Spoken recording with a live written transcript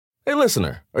Hey,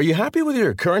 listener, are you happy with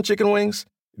your current chicken wings?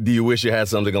 Do you wish you had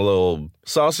something a little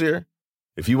saucier?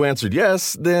 If you answered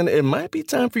yes, then it might be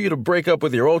time for you to break up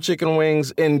with your old chicken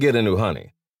wings and get a new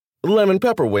honey. Lemon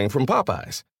pepper wing from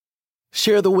Popeyes.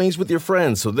 Share the wings with your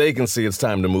friends so they can see it's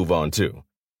time to move on too.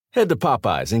 Head to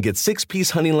Popeyes and get 6-piece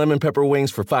honey lemon pepper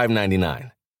wings for $5.99.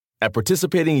 At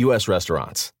participating U.S.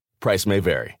 restaurants. Price may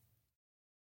vary.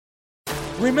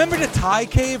 Remember the Thai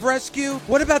cave rescue?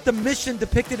 What about the mission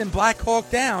depicted in Black Hawk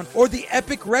Down or the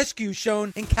epic rescue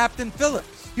shown in Captain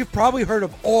Phillips? You've probably heard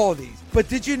of all of these, but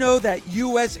did you know that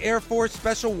U.S. Air Force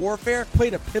Special Warfare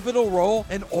played a pivotal role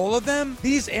in all of them?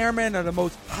 These airmen are the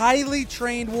most highly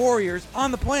trained warriors on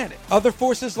the planet. Other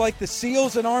forces like the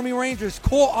SEALs and Army Rangers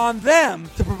call on them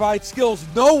to provide skills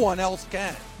no one else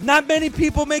can. Not many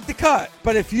people make the cut,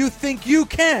 but if you think you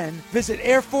can, visit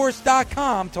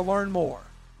airforce.com to learn more.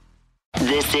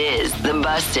 This is the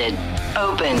Busted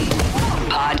Open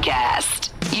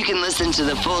Podcast. You can listen to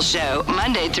the full show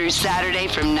Monday through Saturday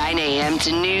from 9 a.m.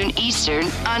 to noon Eastern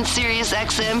on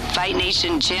SiriusXM Fight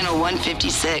Nation Channel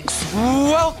 156.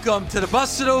 Welcome to the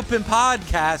Busted Open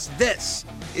Podcast. This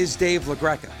is Dave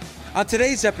LaGreca. On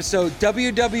today's episode,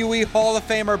 WWE Hall of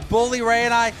Famer Bully Ray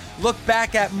and I look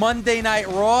back at Monday Night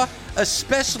Raw,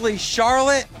 especially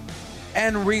Charlotte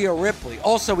and Rhea Ripley.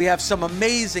 Also, we have some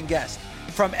amazing guests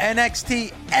from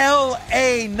NXT.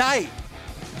 LA Knight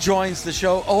joins the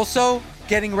show. Also,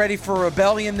 getting ready for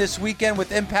Rebellion this weekend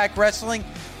with Impact Wrestling.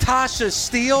 Tasha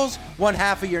Steelz, one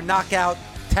half of your Knockout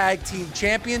Tag Team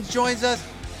Champions, joins us.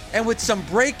 And with some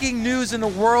breaking news in the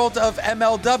world of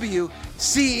MLW,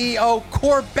 CEO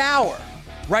Court Bauer,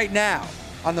 right now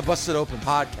on the Busted Open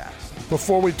Podcast.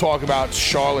 Before we talk about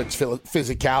Charlotte's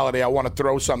physicality, I want to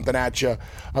throw something at you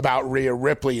about Rhea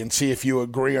Ripley and see if you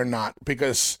agree or not,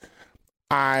 because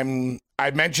I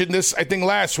mentioned this, I think,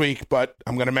 last week, but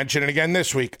I'm going to mention it again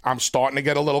this week. I'm starting to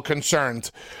get a little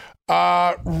concerned.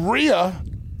 Rhea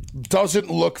doesn't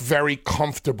look very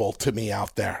comfortable to me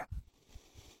out there.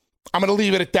 I'm going to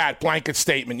leave it at that. Blanket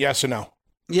statement, yes or no?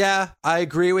 Yeah, I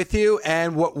agree with you.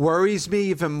 And what worries me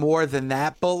even more than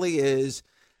that, Bully, is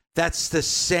that's the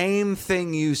same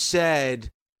thing you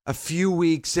said a few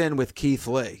weeks in with Keith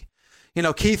Lee. You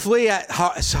know, Keith Lee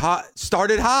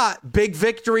started hot, big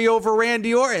victory over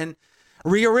Randy Orton.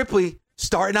 Rhea Ripley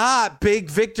starting hot, big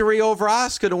victory over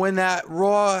Asuka to win that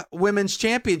Raw Women's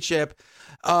Championship.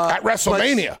 At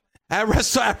WrestleMania. At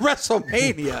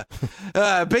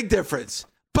WrestleMania. Big difference.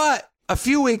 But a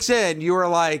few weeks in, you were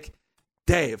like,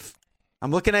 Dave,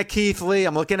 I'm looking at Keith Lee.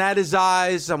 I'm looking at his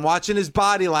eyes. I'm watching his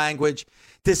body language.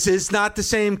 This is not the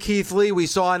same Keith Lee we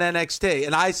saw in NXT.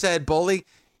 And I said, Bully,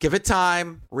 give it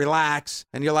time, relax.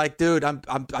 And you're like, dude,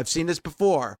 I've seen this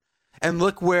before. And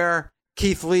look where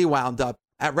Keith Lee wound up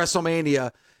at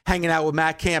WrestleMania, hanging out with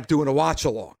Matt Camp doing a watch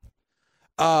along.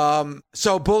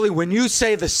 So, Bully, when you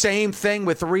say the same thing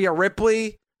with Rhea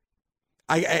Ripley,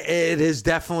 it is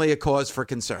definitely a cause for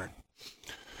concern.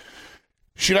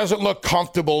 She doesn't look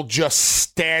comfortable just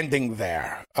standing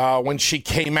there. When she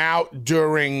came out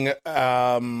during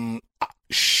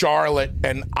Charlotte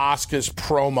and Asuka's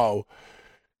promo,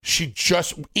 she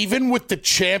just, even with the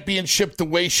championship, the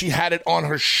way she had it on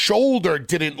her shoulder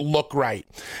didn't look right.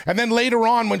 And then later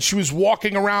on, when she was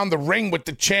walking around the ring with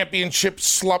the championship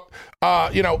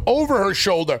over her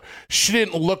shoulder, she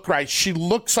didn't look right. She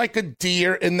looks like a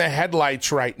deer in the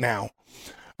headlights right now.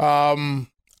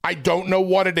 I don't know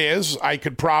what it is.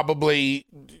 It's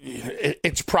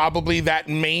probably that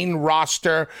main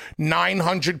roster,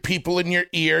 900 people in your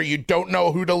ear. You don't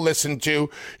know who to listen to.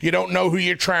 You don't know who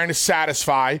you're trying to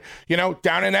satisfy. You know,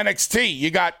 down in NXT, you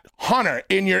got Hunter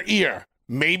in your ear,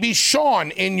 maybe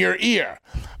Sean in your ear.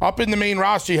 Up in the main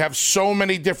roster, you have so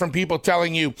many different people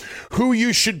telling you who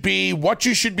you should be, what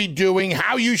you should be doing,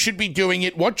 how you should be doing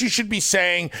it, what you should be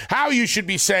saying, how you should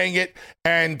be saying it.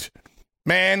 And,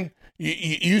 man,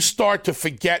 you start to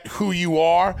forget who you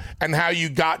are and how you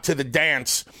got to the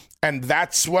dance. And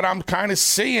that's what I'm kind of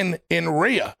seeing in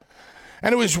Rhea.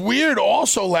 And it was weird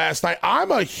also last night.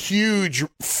 I'm a huge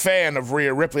fan of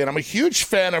Rhea Ripley, and I'm a huge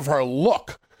fan of her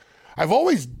look. I've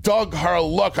always dug her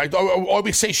look. I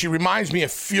always say she reminds me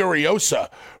of Furiosa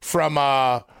from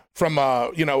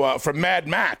Mad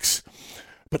Max.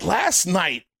 But last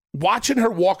night, watching her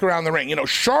walk around the ring, you know,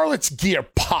 Charlotte's gear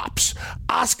pops,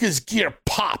 Asuka's gear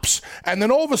pops, and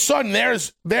then all of a sudden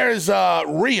there's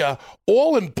Rhea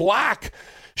all in black.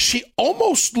 She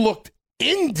almost looked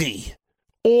indie,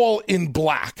 all in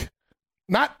black.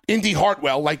 Not Indy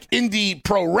Hartwell, like indie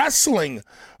pro wrestling,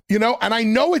 you know, and I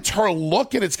know it's her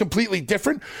look and it's completely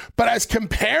different, but as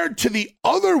compared to the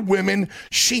other women,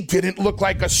 she didn't look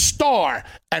like a star,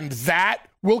 and that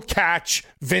will catch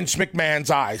Vince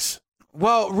McMahon's eyes.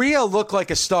 Well, Rhea looked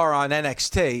like a star on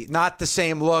NXT, not the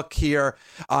same look here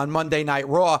on Monday Night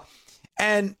Raw.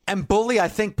 And Bully, I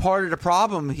think part of the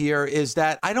problem here is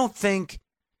that I don't think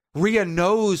Rhea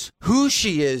knows who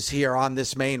she is here on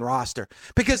this main roster,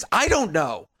 because I don't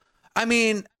know. I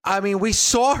mean, we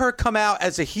saw her come out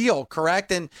as a heel,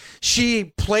 correct? And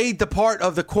she played the part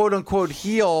of the quote-unquote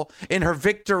heel in her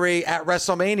victory at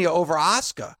WrestleMania over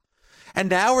Asuka. And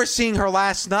now we're seeing her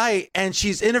last night, and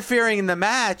she's interfering in the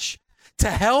match to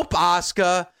help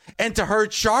Asuka and to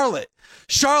hurt Charlotte.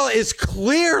 Charlotte is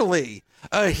clearly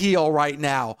a heel right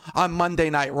now on Monday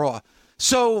Night Raw.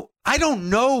 So I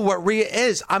don't know what Rhea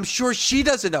is. I'm sure she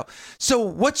doesn't know. So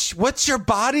what's your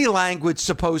body language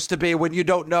supposed to be when you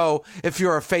don't know if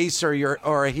you're a face or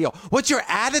a heel? What's your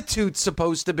attitude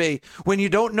supposed to be when you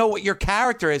don't know what your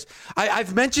character is?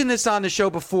 I've mentioned this on the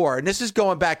show before, and this is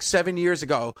going back 7 years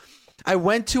ago. I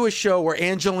went to a show where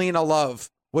Angelina Love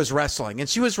was wrestling, and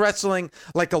she was wrestling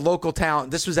like a local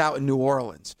talent. This was out in New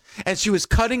Orleans, and she was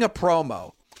cutting a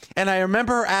promo. And I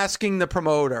remember her asking the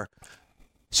promoter,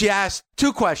 she asked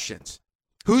 2 questions.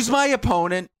 Who's my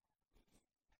opponent?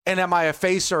 And am I a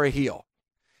face or a heel?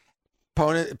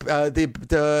 Opponent,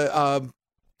 the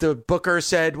booker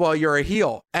said, well, you're a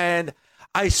heel. And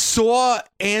I saw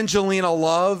Angelina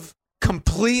Love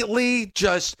completely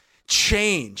just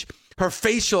change. Her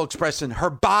facial expression, her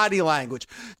body language,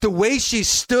 the way she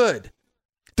stood,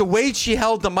 the way she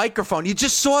held the microphone. You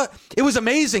just saw, it was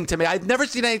amazing to me. I've never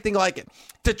seen anything like it.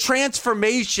 The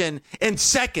transformation in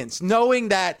seconds, knowing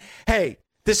that, hey,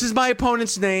 this is my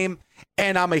opponent's name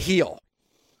and I'm a heel.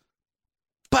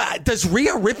 But does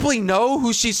Rhea Ripley know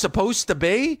who she's supposed to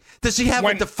be? Does she have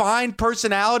a defined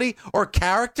personality or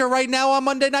character right now on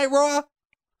Monday Night Raw?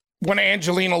 When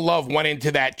Angelina Love went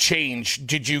into that change,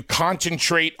 did you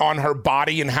concentrate on her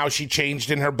body and how she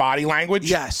changed in her body language?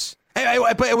 Yes.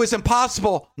 But it was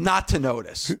impossible not to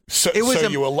notice. So you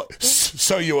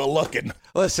were looking.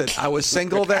 Listen, I was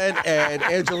single then, and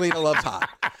Angelina Love's hot.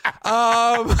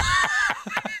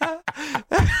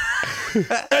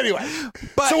 Anyway,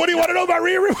 so what do you want to know about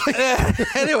Rhea Ripley?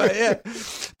 Anyway, yeah.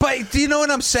 But do you know what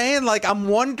I'm saying? Like, I'm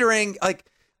wondering, like,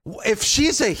 if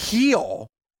she's a heel,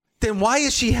 then why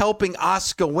is she helping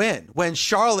Asuka win when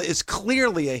Charlotte is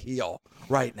clearly a heel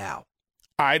right now?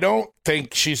 I don't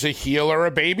think she's a heel or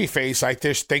a babyface. I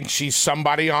just think she's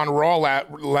somebody on Raw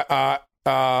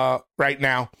right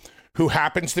now who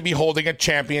happens to be holding a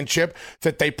championship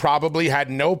that they probably had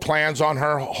no plans on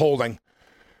her holding.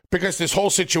 Because this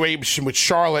whole situation with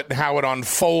Charlotte and how it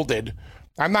unfolded,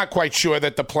 I'm not quite sure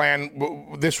that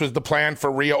this was the plan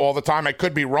for Rhea all the time. I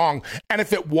could be wrong. And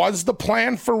if it was the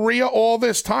plan for Rhea all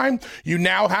this time, you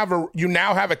now have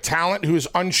a talent who is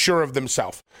unsure of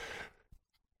themselves.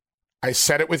 I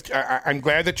said it I'm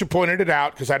glad that you pointed it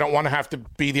out, because I don't want to have to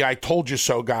be the I told you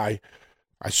so guy.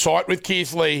 I saw it with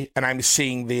Keith Lee, and I'm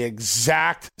seeing the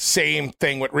exact same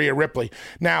thing with Rhea Ripley.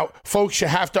 Now, folks, you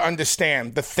have to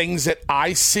understand the things that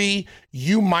I see,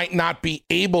 you might not be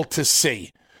able to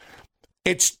see.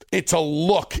 It's a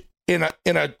look in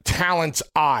a talent's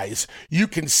eyes. You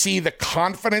can see the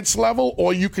confidence level,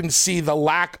 or you can see the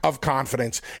lack of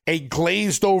confidence, a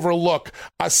glazed over look,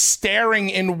 a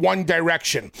staring in one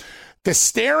direction. The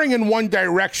staring in one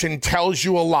direction tells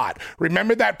you a lot.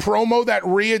 Remember that promo that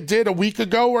Rhea did a week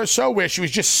ago or so, where she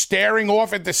was just staring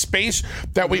off at the space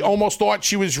that we almost thought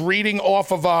she was reading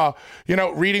off of a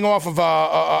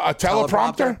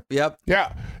teleprompter? Yep.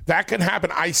 Yeah, that can happen.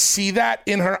 I see that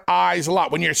in her eyes a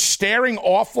lot. When you're staring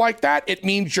off like that, it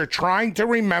means you're trying to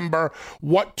remember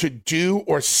what to do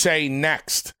or say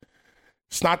next.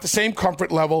 It's not the same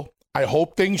comfort level. I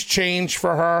hope things change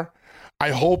for her. I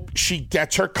hope she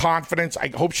gets her confidence. I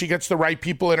hope she gets the right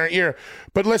people in her ear.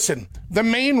 But listen, the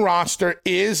main roster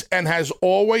is and has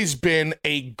always been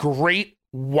a great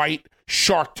white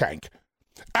shark tank.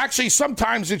 Actually,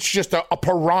 sometimes it's just a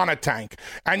piranha tank,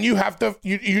 and you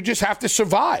just have to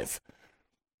survive.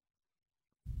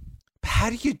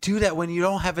 How do you do that when you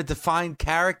don't have a defined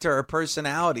character or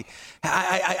personality?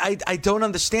 I don't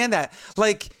understand that.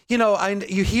 Like,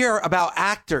 you hear about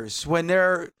actors when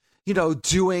they're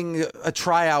doing a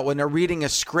tryout, when they're reading a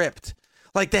script,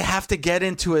 like they have to get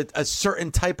into a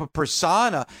certain type of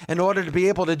persona in order to be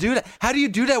able to do that. How do you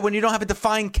do that when you don't have a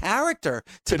defined character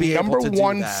to be able to do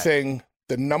that?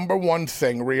 The number one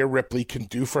thing Rhea Ripley can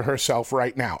do for herself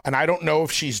right now, and I don't know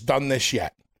if she's done this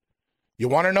yet. You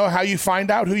want to know how you find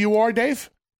out who you are, Dave?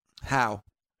 How?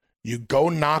 You go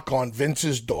knock on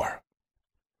Vince's door.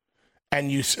 And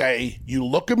you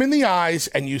look him in the eyes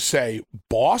and you say,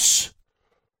 "Boss,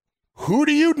 who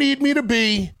do you need me to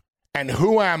be, and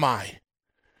who am I?"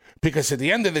 Because at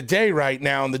the end of the day right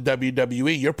now in the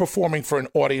WWE, you're performing for an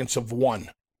audience of one.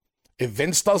 If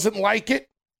Vince doesn't like it,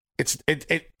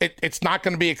 it's not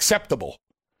going to be acceptable.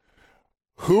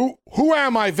 Who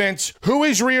am I, Vince? Who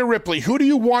is Rhea Ripley? Who do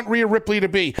you want Rhea Ripley to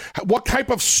be? What type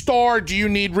of star do you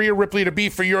need Rhea Ripley to be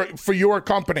for your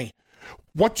company?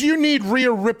 What do you need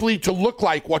Rhea Ripley to look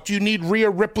like? What do you need Rhea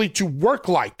Ripley to work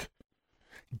like?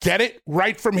 Get it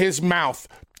right from his mouth.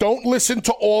 Don't listen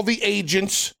to all the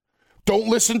agents. Don't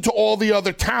listen to all the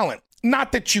other talent.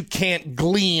 Not that you can't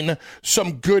glean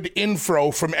some good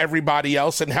info from everybody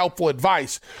else and helpful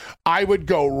advice. I would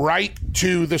go right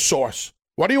to the source.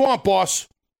 What do you want, boss?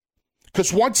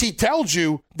 Because once he tells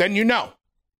you, then you know.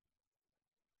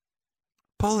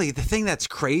 Bully, the thing that's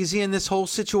crazy in this whole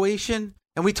situation,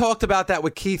 and we talked about that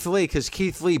with Keith Lee, because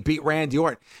Keith Lee beat Randy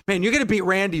Orton. Man, you're going to beat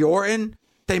Randy Orton?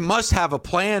 They must have a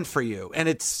plan for you. And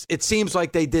it seems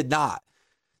like they did not.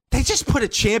 They just put a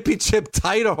championship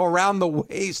title around the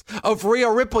waist of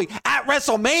Rhea Ripley at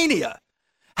WrestleMania.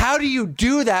 How do you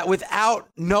do that without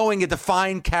knowing a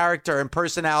defined character and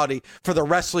personality for the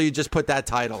wrestler you just put that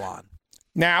title on?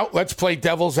 Now, let's play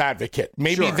devil's advocate.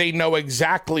 Maybe Sure. They know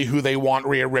exactly who they want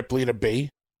Rhea Ripley to be,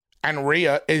 and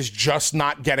Rhea is just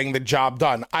not getting the job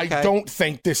done. I don't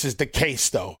think this is the case,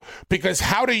 though, because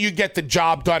how do you get the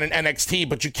job done in NXT,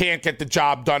 but you can't get the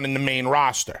job done in the main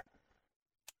roster?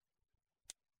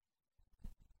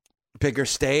 Bigger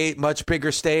stage, much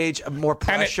bigger stage, more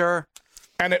pressure.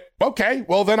 Okay,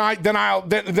 well then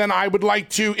I would like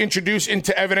to introduce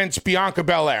into evidence Bianca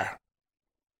Belair.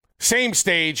 Same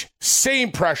stage,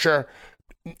 same pressure,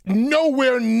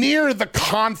 nowhere near the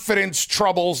confidence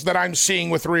troubles that I'm seeing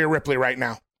with Rhea Ripley right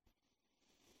now.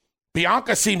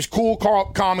 Bianca seems cool,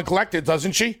 calm, and collected,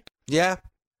 doesn't she? Yeah,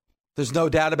 there's no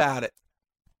doubt about it.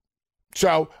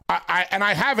 So,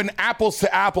 I have an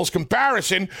apples-to-apples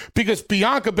comparison because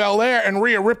Bianca Belair and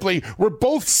Rhea Ripley were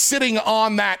both sitting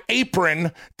on that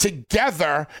apron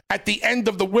together at the end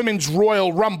of the Women's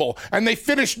Royal Rumble, and they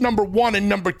finished number 1 and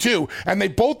number 2, and they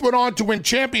both went on to win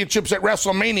championships at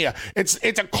WrestleMania. It's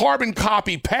a carbon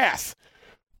copy path.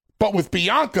 But with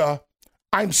Bianca,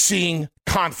 I'm seeing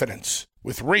confidence.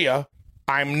 With Rhea,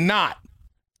 I'm not.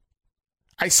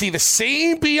 I see the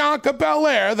same Bianca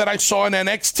Belair that I saw in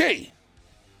NXT.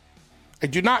 I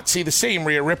do not see the same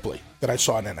Rhea Ripley that I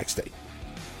saw in NXT.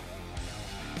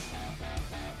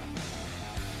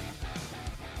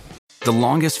 The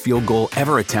longest field goal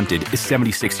ever attempted is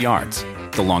 76 yards.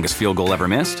 The longest field goal ever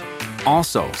missed?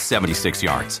 Also 76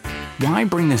 yards. Why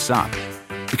bring this up?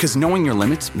 Because knowing your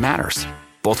limits matters,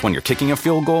 both when you're kicking a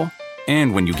field goal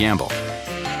and when you gamble.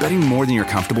 Betting more than you're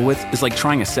comfortable with is like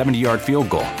trying a 70-yard field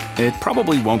goal. It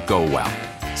probably won't go well.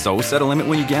 So set a limit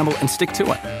when you gamble and stick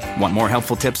to it. Want more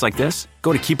helpful tips like this?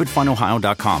 Go to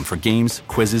keepitfunohio.com for games,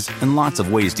 quizzes, and lots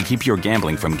of ways to keep your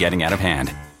gambling from getting out of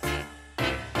hand.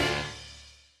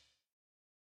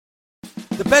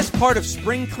 The best part of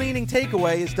spring cleaning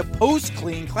takeaway is the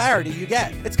post-clean clarity you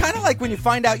get. It's kind of like when you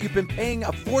find out you've been paying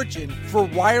a fortune for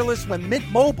wireless when Mint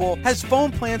Mobile has phone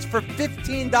plans for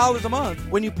 $15 a month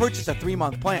when you purchase a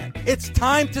 3-month plan. It's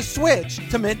time to switch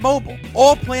to Mint Mobile.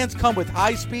 All plans come with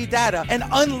high-speed data and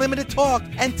unlimited talk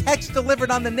and text delivered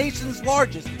on the nation's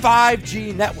largest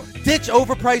 5G network. Ditch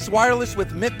overpriced wireless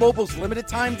with Mint Mobile's limited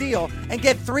time deal and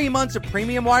get 3 months of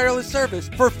premium wireless service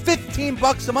for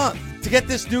 $15 a month. To get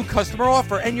this new customer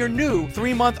offer and your new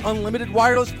 3-month unlimited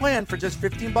wireless plan for just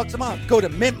 $15 a month, go to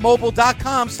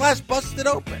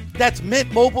mintmobile.com/bustedopen. That's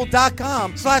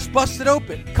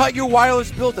mintmobile.com/bustedopen. Cut your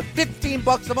wireless bill to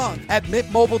 $15 a month at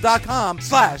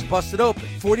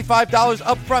mintmobile.com/bustedopen. $45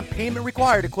 upfront payment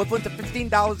required, equivalent to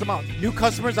 $15 a month. New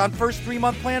customers on first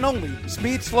 3-month plan only.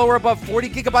 Speed slower above 40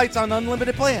 gigabytes on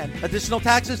unlimited plan. Additional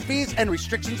taxes, fees, and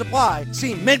restrictions apply.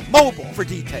 See Mint Mobile for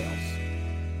details.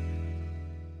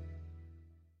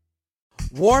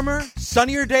 Warmer,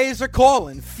 sunnier days are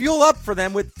calling. Fuel up for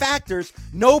them with Factor's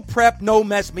no prep, no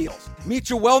mess meals. Meet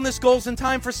your wellness goals in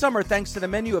time for summer thanks to the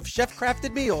menu of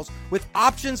chef-crafted meals with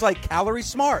options like Calorie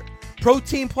Smart,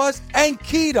 Protein Plus, and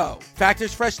Keto.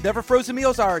 Factor's fresh, never frozen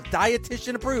meals are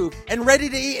dietitian approved and ready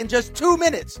to eat in just 2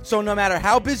 minutes. So no matter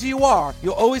how busy you are,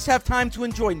 you'll always have time to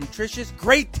enjoy nutritious,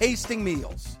 great tasting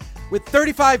meals. With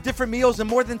 35 different meals and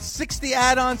more than 60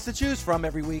 add-ons to choose from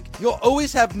every week, you'll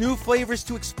always have new flavors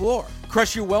to explore.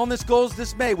 Crush your wellness goals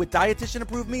this May with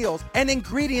dietitian-approved meals and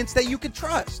ingredients that you can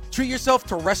trust. Treat yourself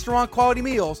to restaurant-quality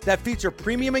meals that feature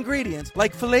premium ingredients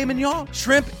like filet mignon,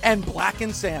 shrimp, and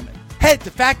blackened salmon. Head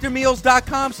to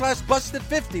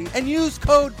factormeals.com/busted50 and use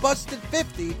code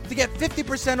busted50 to get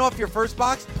 50% off your first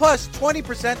box plus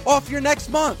 20% off your next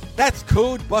month. That's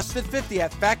code busted50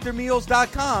 at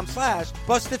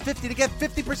factormeals.com/busted50 to get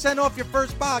 50% off your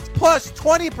first box plus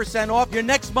 20% off your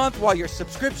next month while your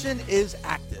subscription is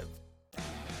active.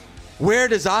 Where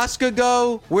does Asuka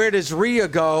go? Where does Rhea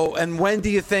go? And when do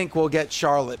you think we'll get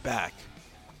Charlotte back?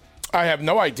 I have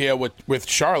no idea with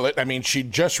Charlotte. I mean, she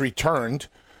just returned.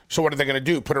 So what are they going to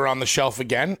do? Put her on the shelf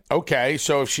again? Okay,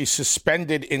 so if she's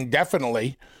suspended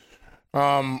indefinitely,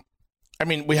 I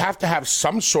mean, we have to have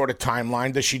some sort of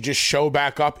timeline. Does she just show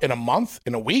back up in a month,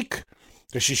 in a week?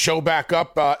 Does she show back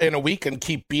up in a week and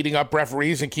keep beating up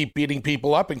referees and keep beating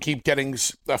people up and keep getting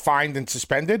fined and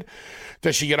suspended?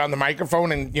 Does she get on the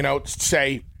microphone and,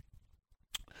 say,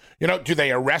 do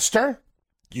they arrest her?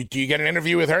 Do you get an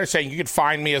interview with her saying, you can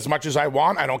fine me as much as I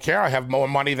want? I don't care. I have more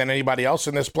money than anybody else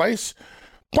in this place.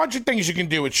 Bunch of things you can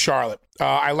do with Charlotte.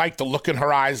 I like the look in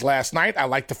her eyes last night. I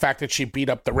like the fact that she beat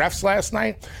up the refs last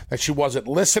night, that she wasn't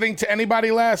listening to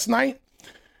anybody last night.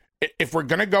 If we're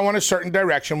going to go in a certain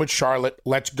direction with Charlotte,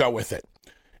 let's go with it.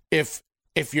 If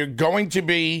you're going to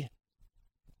be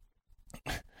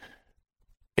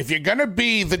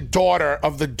the daughter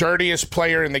of the dirtiest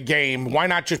player in the game, why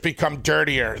not just become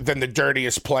dirtier than the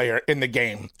dirtiest player in the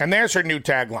game? And there's her new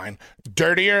tagline: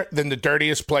 dirtier than the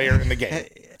dirtiest player in the game.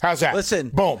 How's that? Listen,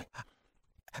 boom.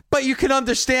 But you can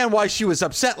understand why she was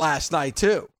upset last night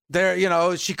too.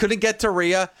 She couldn't get to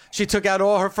Rhea. She took out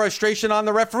all her frustration on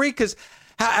the referee because,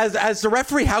 as the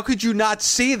referee, how could you not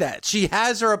see that? She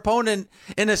has her opponent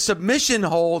in a submission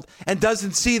hold and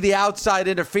doesn't see the outside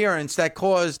interference that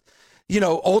caused,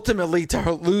 ultimately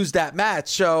to lose that match.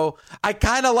 So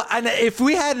and if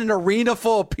we had an arena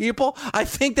full of people, I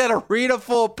think that arena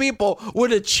full of people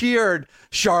would have cheered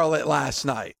Charlotte last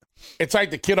night. It's like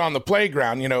the kid on the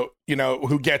playground,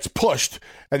 who gets pushed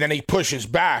and then he pushes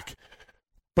back,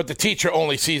 but the teacher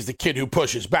only sees the kid who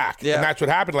pushes back. Yeah. And that's what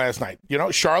happened last night.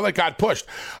 Charlotte got pushed.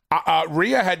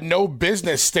 Rhea had no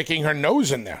business sticking her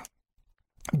nose in there,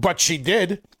 but she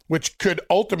did, which could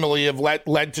ultimately have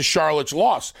led to Charlotte's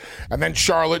loss. And then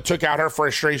Charlotte took out her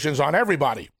frustrations on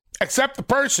everybody, except the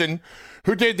person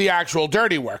who did the actual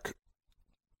dirty work.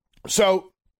 So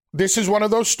this is one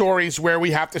of those stories where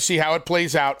we have to see how it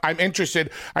plays out. I'm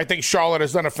interested. I think Charlotte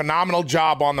has done a phenomenal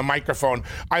job on the microphone.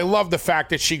 I love the fact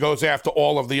that she goes after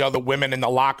all of the other women in the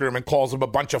locker room and calls them a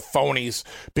bunch of phonies,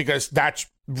 because that's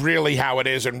really how it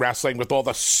is in wrestling, with all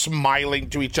the smiling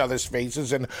to each other's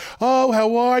faces and, oh,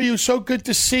 how are you? So good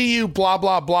to see you, blah,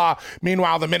 blah, blah.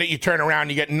 Meanwhile, the minute you turn around,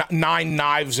 you get 9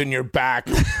 knives in your back.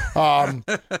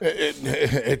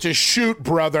 It's a shoot,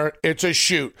 brother. It's a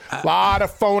shoot. A lot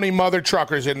of phony mother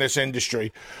truckers in this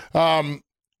industry.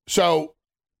 So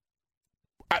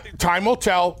time will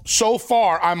tell. So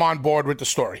far, I'm on board with the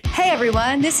story. Hey,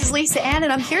 everyone. This is Lisa Ann,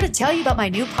 and I'm here to tell you about my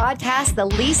new podcast, The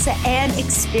Lisa Ann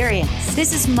Experience.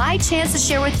 This is my chance to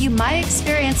share with you my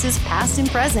experiences, past and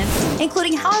present,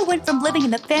 including how I went from living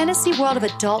in the fantasy world of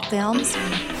adult films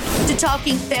to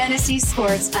talking fantasy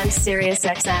sports on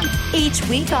SiriusXM. Each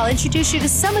week, I'll introduce you to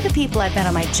some of the people I've met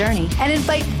on my journey and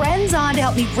invite friends on to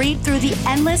help me read through the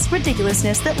endless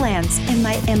ridiculousness that lands in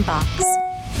my inbox.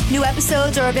 New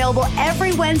episodes are available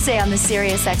every Wednesday on the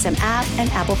SiriusXM app and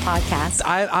Apple Podcasts.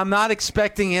 I'm not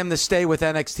expecting him to stay with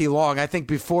NXT long. I think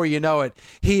before you know it,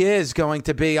 he is going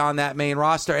to be on that main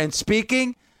roster. And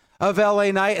speaking of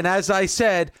LA Knight, and as I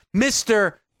said,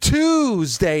 Mr.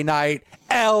 Tuesday Night,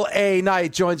 LA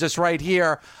Knight joins us right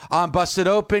here on Busted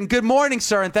Open. Good morning,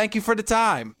 sir, and thank you for the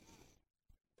time.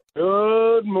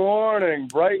 Good morning.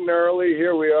 Bright and early.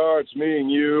 Here we are. It's me and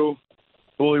you.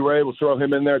 Bully Ray, we'll throw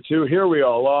him in there too. Here we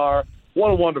all are. What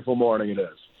a wonderful morning it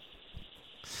is.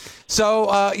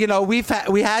 So,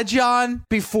 we had you on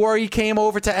before he came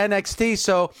over to NXT.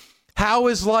 So how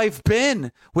has life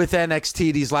been with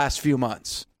NXT these last few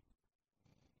months?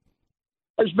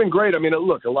 It's been great. I mean,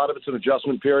 look, a lot of it's an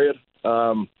adjustment period.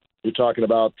 You're talking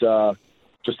about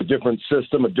just a different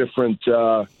system, a different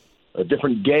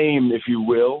game, if you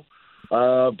will.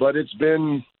 But it's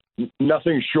been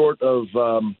nothing short of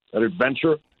an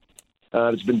adventure.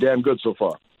 It's been damn good so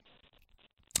far.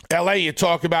 LA, you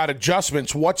talk about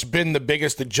adjustments. What's been the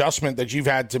biggest adjustment that you've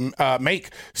had to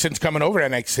make since coming over to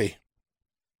NXT?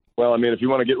 Well, I mean, if you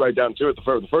want to get right down to it,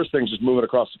 the first thing is just moving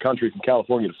across the country from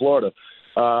California to Florida.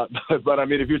 But I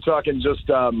mean, if you're talking just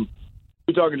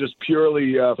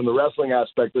purely from the wrestling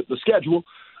aspect, the schedule.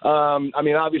 I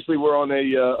mean, obviously we're on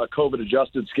a COVID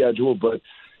adjusted schedule, but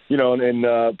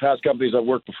in past companies I've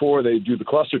worked before, they do the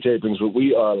cluster tapings, but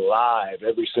we are live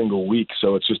every single week.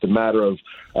 So it's just a matter of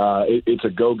it's a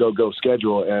go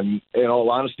schedule. And in all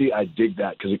honesty, I dig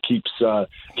that because it keeps the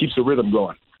rhythm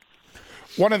going.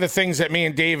 One of the things that me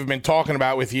and Dave have been talking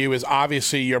about with you is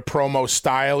obviously your promo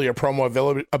style, your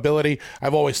promo ability.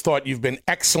 I've always thought you've been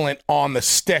excellent on the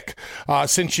stick.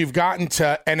 Since you've gotten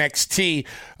to NXT,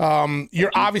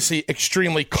 you're obviously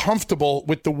extremely comfortable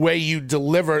with the way you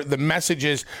deliver the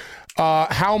messages.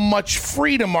 How much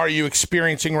freedom are you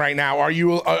experiencing right now? Are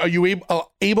you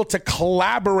able to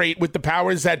collaborate with the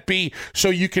powers that be so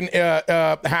you can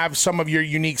have some of your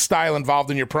unique style involved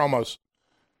in your promos?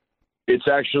 It's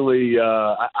actually,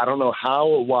 I don't know how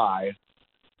or why,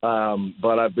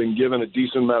 but I've been given a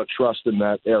decent amount of trust in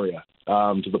that area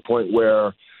to the point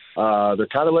where they're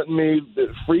kind of letting me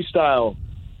freestyle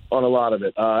on a lot of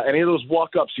it. Any of those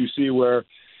walk-ups you see where,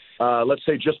 let's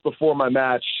say just before my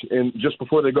match and just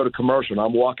before they go to commercial,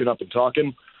 I'm walking up and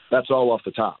talking, that's all off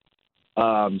the top.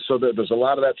 So there's a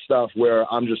lot of that stuff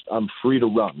where I'm free to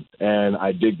run, and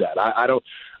I dig that.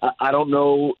 I don't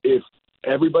know if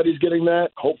everybody's getting that,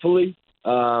 hopefully,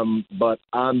 but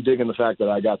I'm digging the fact that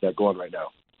I got that going right now.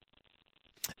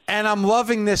 And I'm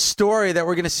loving this story that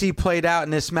we're going to see played out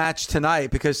in this match tonight,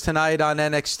 because tonight on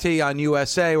NXT on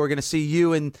USA, we're going to see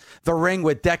you in the ring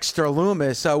with Dexter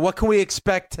Lumis. What can we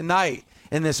expect tonight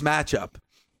in this matchup?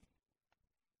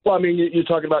 Well, I mean, you're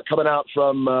talking about coming out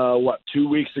from, 2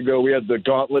 weeks ago, we had the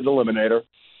Gauntlet Eliminator.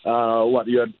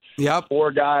 You had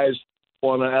 4 guys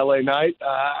on an LA night.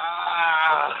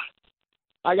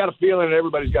 I got a feeling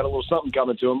everybody's got a little something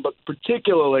coming to them, but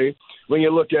particularly when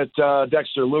you look at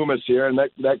Dexter Lumis here, and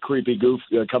that creepy goof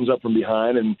comes up from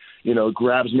behind and,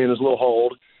 grabs me in his little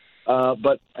hold.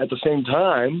 But at the same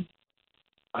time,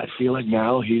 I feel like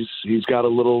now he's got a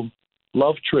little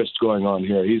love tryst going on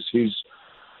here. He's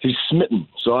smitten.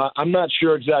 So I'm not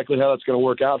sure exactly how that's going to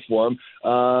work out for him.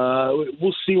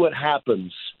 We'll see what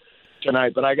happens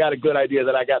tonight, but I got a good idea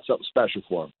that I got something special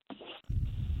for him.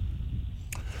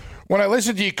 When I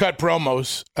listen to you cut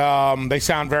promos, they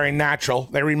sound very natural.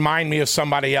 They remind me of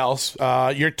somebody else.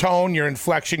 Your tone, your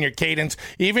inflection, your cadence,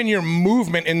 even your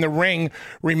movement in the ring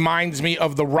reminds me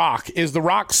of The Rock. Is The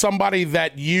Rock somebody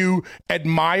that you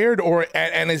admired,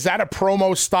 and is that a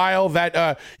promo style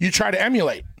that you try to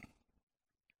emulate?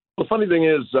 The funny thing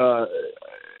is,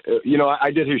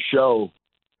 I did his show,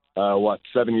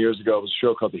 7 years ago. It was a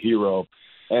show called The Hero.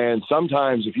 And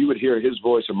sometimes if you would hear his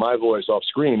voice or my voice off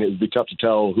screen, it would be tough to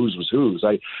tell whose was whose.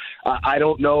 I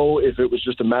don't know if it was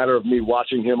just a matter of me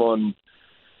watching him on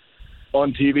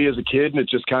TV as a kid, and it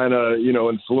just kind of,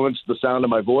 influenced the sound of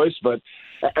my voice. But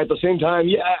at the same time,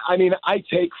 yeah, I mean, I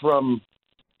take from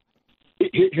 –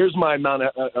 here's my amount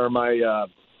or my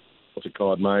what's it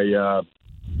called? My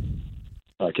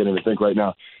I can't even think right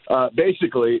now.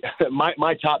 Basically,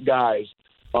 my top guys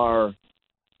are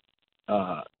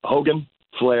Hogan,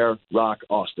 Flair, Rock,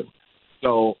 Austin.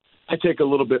 So I take a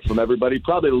little bit from everybody,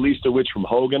 probably the least of which from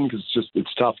Hogan, because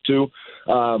it's tough too.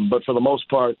 But for the most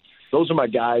part, those are my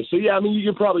guys. So yeah, I mean,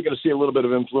 you're probably going to see a little bit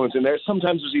of influence in there.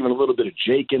 Sometimes there's even a little bit of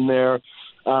Jake in there.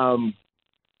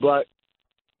 But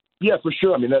yeah, for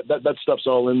sure. I mean, that stuff's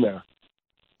all in there.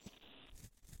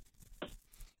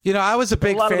 I was a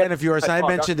big fan of yours, and I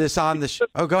mentioned this on the show.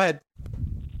 Oh, go ahead.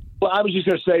 Well, I was just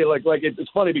going to say,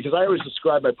 it's funny because I always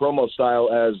describe my promo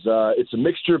style as it's a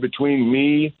mixture between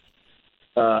me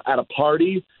at a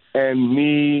party and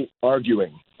me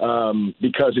arguing.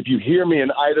 Because if you hear me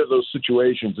in either of those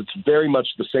situations, it's very much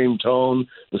the same tone,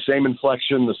 the same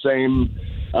inflection, the same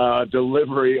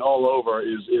delivery all over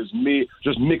is me.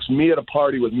 Just mix me at a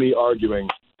party with me arguing,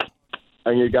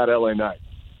 and you got LA Knight.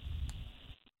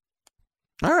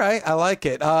 All right, I like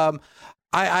it.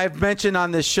 I've mentioned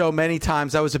on this show many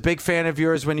times I was a big fan of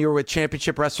yours when you were with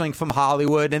Championship Wrestling from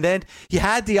Hollywood, and then you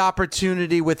had the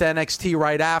opportunity with NXT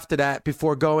right after that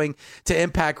before going to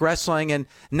Impact Wrestling, and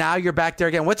now you're back there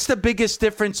again. What's the biggest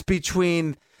difference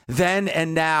between then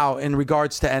and now in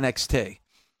regards to NXT?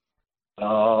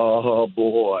 Oh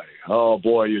boy,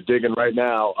 you're digging right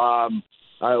now.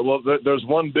 There's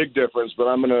one big difference, but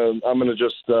I'm gonna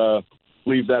just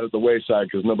leave that at the wayside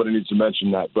because nobody needs to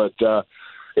mention that. But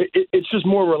it's just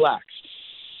more relaxed.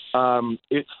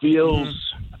 It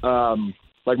feels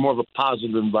like more of a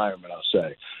positive environment, I'll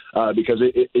say, because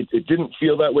it didn't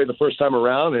feel that way the first time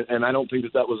around, and I don't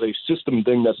think that was a system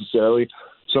thing necessarily,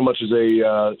 so much as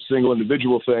a single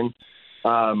individual thing.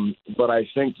 But I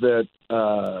think that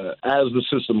as the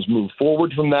systems move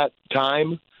forward from that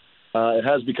time, it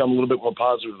has become a little bit more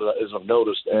positive, as I've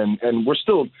noticed. And we're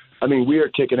still, we are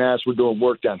kicking ass. We're doing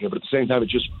work down here. But at the same time, it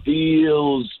just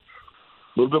feels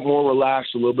a little bit more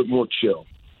relaxed, a little bit more chill.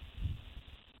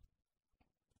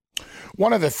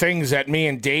 one of the things that me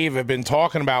and Dave have been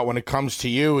talking about when it comes to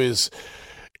you is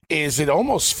it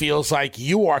almost feels like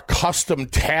you are custom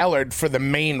tailored for the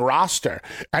main roster.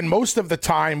 And most of the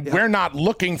time, we're not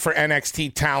looking for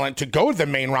NXT talent to go to the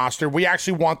main roster. We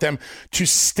actually want them to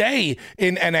stay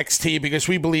in NXT because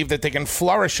we believe that they can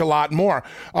flourish a lot more.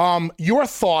 Your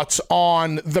thoughts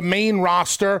on the main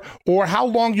roster, or how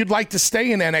long you'd like to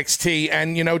stay in NXT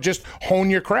and, just hone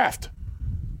your craft?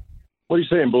 What are you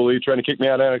saying, Bully? You trying to kick me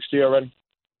out of NXT already?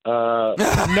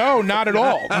 No, not at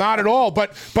all. Not at all.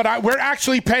 But we're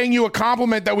actually paying you a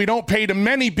compliment that we don't pay to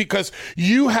many, because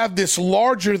you have this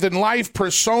larger than life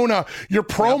persona. Your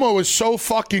promo is so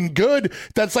fucking good.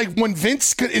 That's like when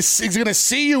Vince is going to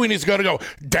see you and he's going to go,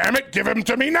 damn it, give him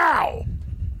to me now.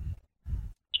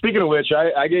 Speaking of which,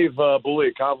 I gave Bully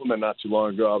a compliment not too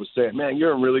long ago. I was saying, man,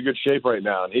 you're in really good shape right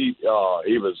now. And he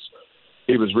was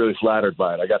really flattered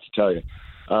by it, I got to tell you.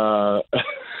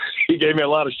 He gave me a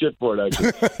lot of shit for it,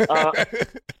 actually.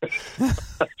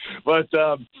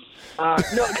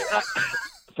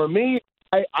 For me,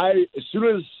 I as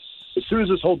soon as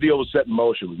this whole deal was set in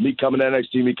motion, with me coming to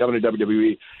NXT, me coming to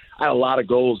WWE, I had a lot of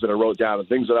goals that I wrote down and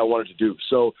things that I wanted to do.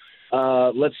 So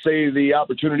let's say the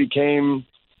opportunity came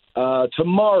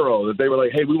tomorrow that they were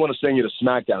like, hey, we want to send you to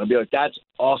SmackDown. I'd be like, that's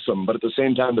awesome. But at the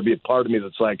same time, there'd be a part of me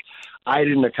that's like, I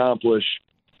didn't accomplish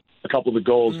a couple of the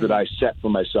goals that I set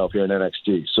for myself here in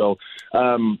NXT. So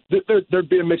there'd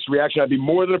be a mixed reaction. I'd be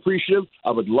more than appreciative. I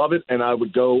would love it, and I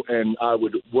would go and I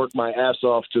would work my ass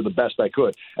off to the best I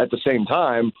could. At the same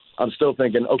time, I'm still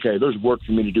thinking, okay, there's work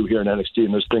for me to do here in NXT,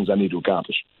 and there's things I need to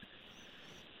accomplish.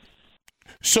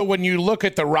 So when you look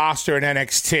at the roster in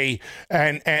NXT,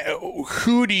 and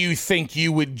who do you think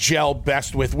you would gel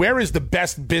best with? Where is the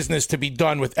best business to be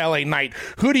done with LA Knight?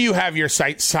 Who do you have your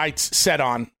sights set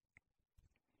on?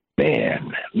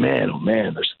 Man, oh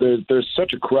man, there's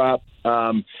such a crop.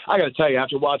 I got to tell you,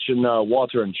 after watching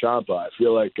Walter and Ciampa, I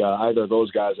feel like either of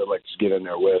those guys I'd like to get in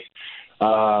there with.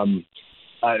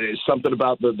 Something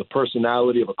about the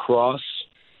personality of a Cross.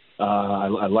 I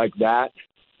like that.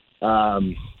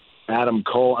 Adam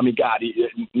Cole. I mean, God,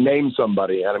 name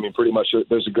somebody, and I mean, pretty much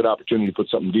there's a good opportunity to put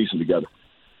something decent together.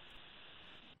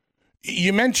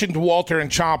 You mentioned Walter and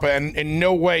Ciampa, and in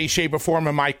no way, shape, or form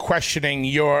am I questioning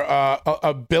your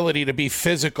ability to be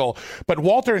physical. But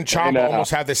Walter and Ciampa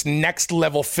almost have this next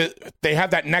level. They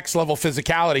have that next level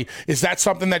physicality. Is that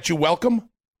something that you welcome?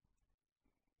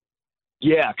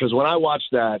 Yeah, because when I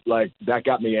watched that, like, that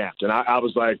got me amped, and I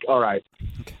was like, all right,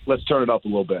 let's turn it up a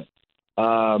little bit.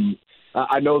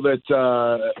 I know that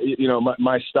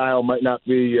my style might not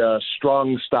be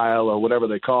strong style or whatever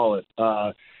they call it.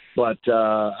 But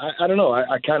I don't know.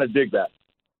 I kind of dig that.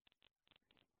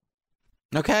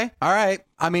 Okay. All right.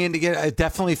 I mean, to get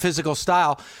definitely physical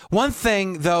style. One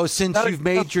thing, though, since you've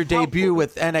made your debut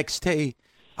with NXT,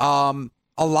 a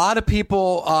lot of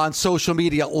people on social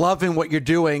media loving what you're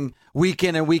doing week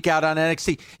in and week out on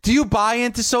NXT. Do you buy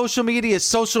into social media? Is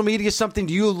social media something?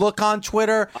 Do you look on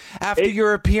Twitter after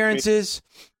your appearances?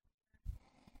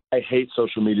 I hate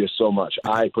social media so much.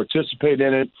 I participate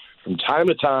in it from time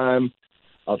to time.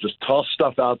 I'll just toss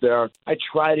stuff out there. I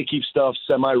try to keep stuff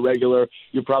semi-regular.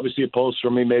 You'll probably see a post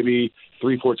from me maybe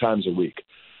 3-4 times a week.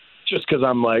 Just because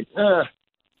I'm like, I'll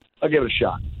give it a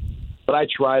shot. But I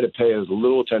try to pay as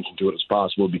little attention to it as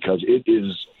possible because it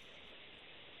is,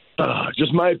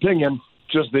 just my opinion,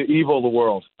 just the evil of the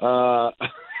world. I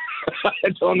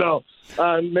don't know.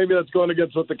 Maybe that's going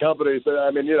against what the company said. I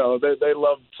mean, they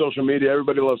love social media.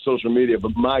 Everybody loves social media.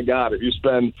 But my God, if you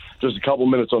spend just a couple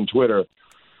minutes on Twitter,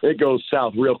 it goes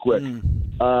south real quick.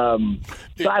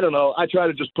 So I don't know. I try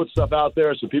to just put stuff out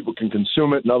there so people can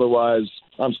consume it, and otherwise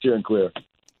I'm steering clear.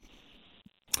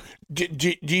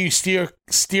 Do you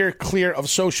steer clear of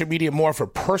social media more for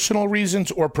personal reasons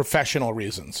or professional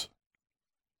reasons?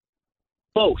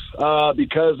 Both,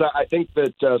 because I think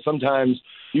that sometimes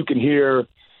you can hear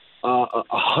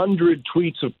 100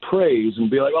 tweets of praise and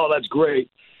be like, oh, that's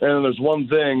great. And then there's one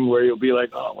thing where you'll be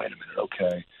like, oh, wait a minute,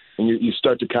 okay. And you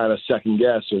start to kind of second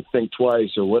guess or think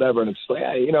twice or whatever. And it's like,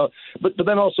 hey, but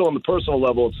then also on the personal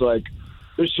level, it's like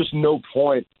there's just no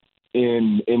point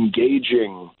in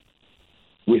engaging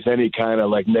with any kind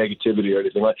of like negativity or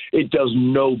anything like that. It does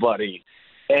nobody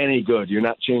any good. You're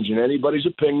not changing anybody's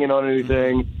opinion on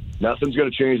anything. Nothing's going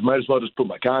to change. Might as well just put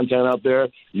my content out there.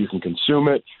 You can consume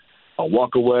it. I'll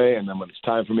walk away, and then when it's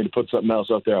time for me to put something else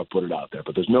out there, I'll put it out there.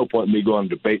 But there's no point in me going and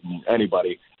debating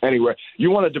anybody anywhere. You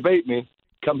want to debate me?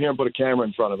 Come here and put a camera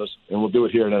in front of us, and we'll do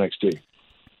it here at NXT.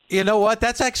 You know what?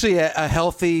 That's actually a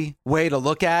healthy way to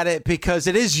look at it, because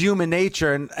it is human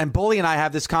nature. And Bully and I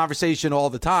have this conversation all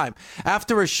the time.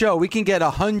 After a show, we can get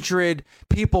 100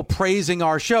 people praising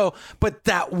our show, but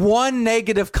that one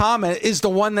negative comment is the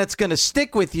one that's going to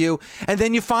stick with you. And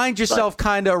then you find yourself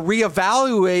kind of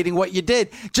reevaluating what you did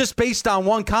just based on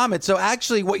one comment. So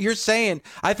actually what you're saying,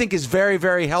 I think, is very,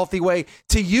 very healthy way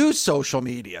to use social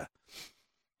media.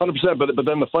 100%. But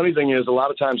then the funny thing is, a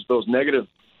lot of times those negative,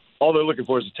 all they're looking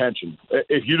for is attention.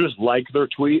 If you just like their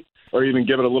tweet or even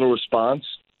give it a little response,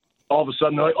 all of a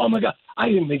sudden they're like, oh my God, I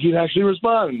didn't think he'd actually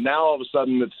respond. And now all of a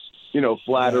sudden it's,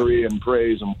 flattery and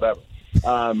praise and whatever.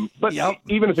 But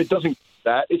even if it doesn't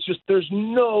that, it's just, there's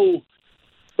no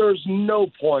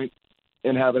point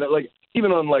in having it. Like,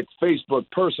 even on like Facebook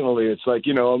personally, it's like,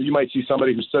 you might see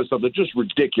somebody who says something just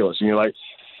ridiculous and you're like,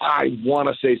 I want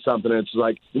to say something. And it's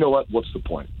like, you know what? What's the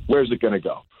point? Where's it going to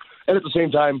go? And at the same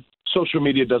time, social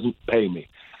media doesn't pay me.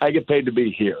 I get paid to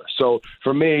be here. So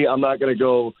for me, I'm not going to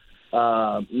go,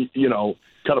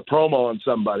 cut a promo on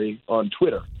somebody on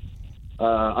Twitter.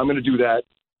 I'm going to do that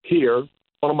here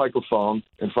on a microphone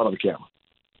in front of the camera.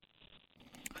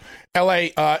 LA,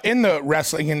 in the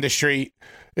wrestling industry,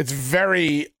 it's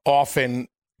very often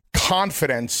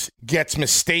confidence gets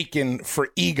mistaken for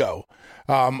ego.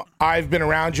 I've been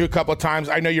around you a couple of times.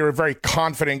 I know you're a very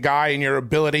confident guy in your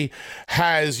ability.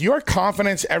 Has your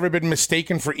confidence ever been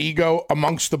mistaken for ego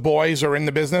amongst the boys or in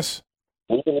the business?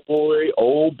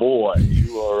 Oh boy.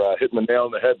 You are hitting the nail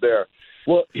on the head there.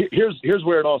 Well, here's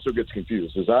where it also gets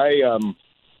confused. This is going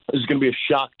to be a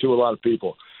shock to a lot of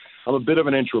people. I'm a bit of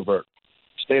an introvert.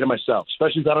 Stay to myself,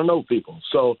 especially if I don't know people.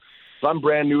 So if I'm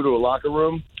brand new to a locker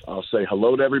room, I'll say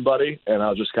hello to everybody, and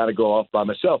I'll just kind of go off by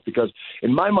myself, because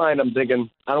in my mind I'm thinking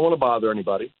I don't want to bother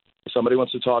anybody. If somebody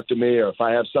wants to talk to me, or if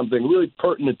I have something really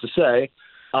pertinent to say,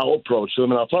 I'll approach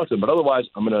them and I'll talk to them. But otherwise,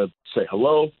 I'm going to say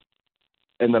hello,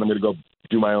 and then I'm going to go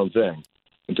do my own thing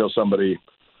until somebody,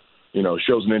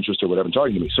 shows an interest or whatever in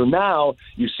talking to me. So now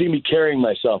you see me carrying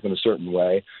myself in a certain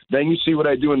way. Then you see what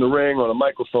I do in the ring or on a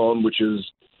microphone, which is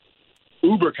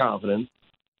uber confident.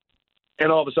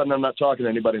 And all of a sudden, I'm not talking to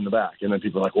anybody in the back. And then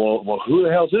people are like, well, who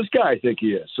the hell does this guy think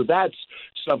he is? So that's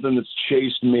something that's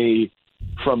chased me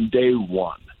from day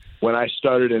one. When I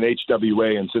started in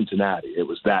HWA in Cincinnati, it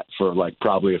was that for like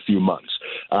probably a few months.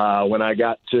 When I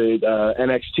got to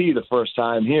NXT the first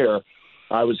time here,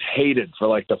 I was hated for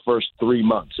like the first 3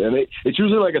 months. And it's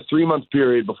usually like a 3-month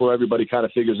period before everybody kind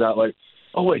of figures out like,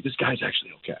 oh, wait, this guy's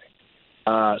actually okay.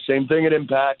 Same thing at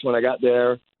Impact. When I got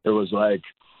there, it was like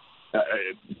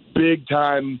big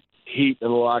time heat in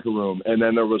the locker room. And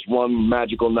then there was one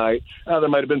magical night. There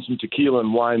might have been some tequila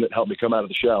and wine that helped me come out of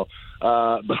the shell.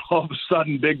 But all of a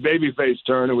sudden, big baby face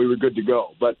turn and we were good to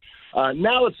go. But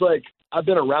now it's like I've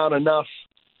been around enough,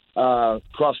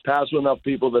 crossed paths with enough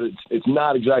people that it's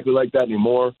not exactly like that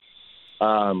anymore.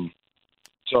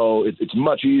 So it's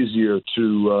much easier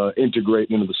to integrate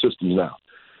into the systems now.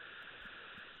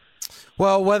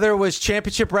 Well, whether it was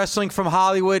Championship Wrestling from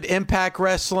Hollywood, Impact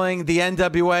Wrestling, the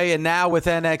NWA, and now with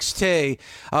NXT,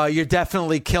 you're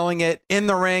definitely killing it in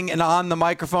the ring and on the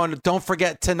microphone. Don't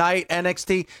forget tonight,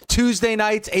 NXT, Tuesday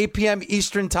nights, 8 p.m.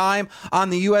 Eastern Time on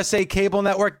the USA Cable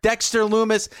Network. Dexter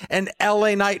Lumis and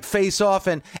LA Knight face off.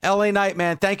 And LA Knight,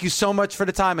 man, thank you so much for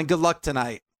the time and good luck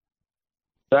tonight.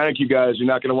 Thank you, guys. You're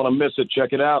not going to want to miss it.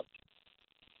 Check it out.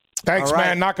 Thanks,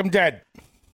 man. Knock 'em dead.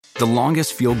 The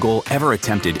longest field goal ever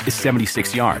attempted is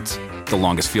 76 yards. The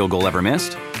longest field goal ever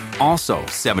missed? Also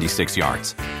 76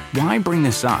 yards. Why bring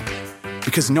this up?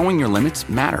 Because knowing your limits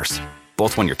matters,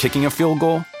 both when you're kicking a field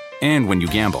goal and when you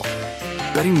gamble.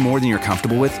 Betting more than you're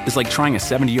comfortable with is like trying a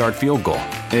 70-yard field goal.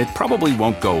 It probably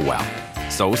won't go well.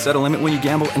 So set a limit when you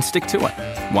gamble and stick to it.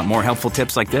 Want more helpful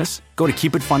tips like this? Go to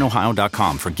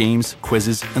keepitfunohio.com for games,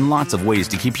 quizzes, and lots of ways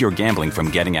to keep your gambling from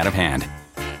getting out of hand.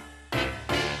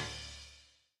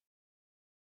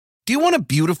 Do you want a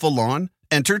beautiful lawn?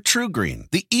 Enter TruGreen,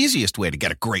 the easiest way to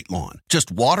get a great lawn.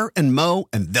 Just water and mow,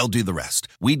 and they'll do the rest.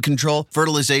 Weed control,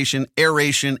 fertilization,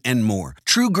 aeration, and more.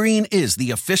 TruGreen is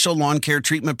the official lawn care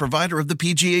treatment provider of the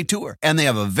PGA Tour, and they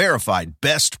have a verified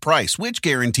best price, which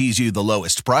guarantees you the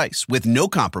lowest price with no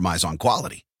compromise on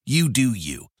quality. You do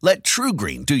you. Let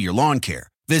TruGreen do your lawn care.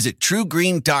 Visit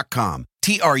TruGreen.com,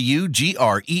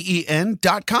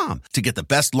 TruGreen.com, to get the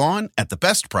best lawn at the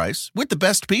best price with the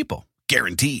best people.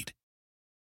 Guaranteed.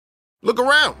 Look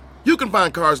around. You can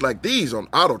find cars like these on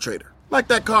AutoTrader, like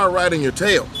that car riding your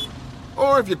tail.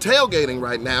 Or if you're tailgating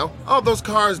right now, all those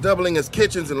cars doubling as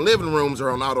kitchens and living rooms are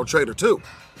on AutoTrader too.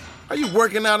 Are you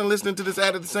working out and listening to this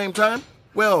ad at the same time?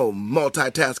 Well,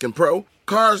 multitasking pro,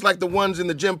 cars like the ones in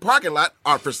the gym parking lot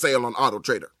are for sale on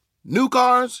AutoTrader. New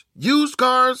cars, used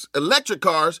cars, electric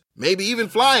cars, maybe even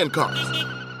flying cars.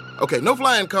 Okay, no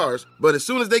flying cars, but as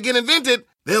soon as they get invented,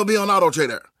 they'll be on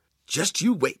AutoTrader. Just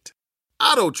you wait.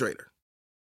 AutoTrader.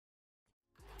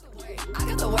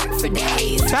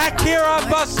 Back here on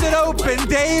Busted Open,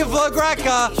 Dave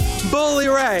LaGreca, Bully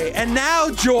Ray, and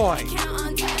now join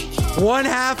one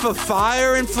half of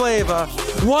Fire and Flavor,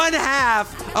 one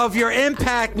half of your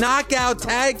Impact Knockout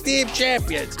Tag Team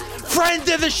Champions, friend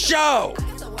of the show,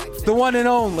 the one and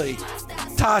only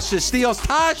Tasha Steelz.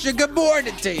 Tasha, good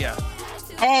morning to you.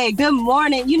 Hey, good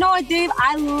morning. You know what, Dave?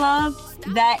 I love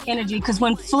that energy because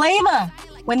when the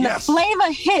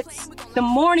flavor hits the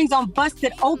mornings on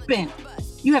Busted Open,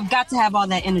 you have got to have all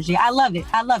that energy. I love it.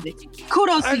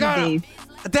 Kudos to you, Dave.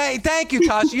 Thank you,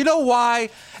 Tasha. You know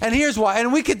why? And here's why.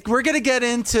 And we're going to get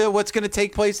into what's going to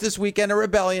take place this weekend at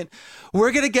Rebellion.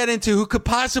 We're going to get into who could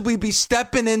possibly be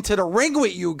stepping into the ring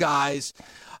with you guys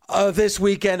this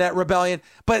weekend at Rebellion.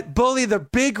 But Bully, the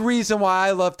big reason why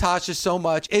I love Tasha so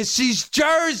much is she's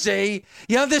Jersey.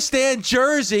 You understand?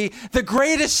 Jersey, the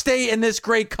greatest state in this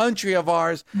great country of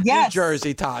ours. Yes. New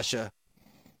Jersey, Tasha.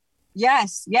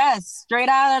 Yes. Straight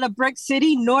out of the Brick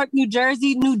City, Newark, New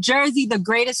Jersey. New Jersey, the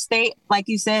greatest state, like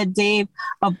you said, Dave,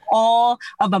 of all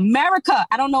of America.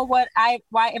 I don't know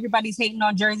why everybody's hating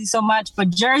on Jersey so much,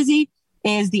 but Jersey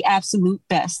is the absolute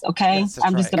best, okay? Yes,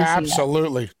 I'm just going to say that.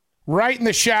 Absolutely. Right in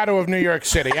the shadow of New York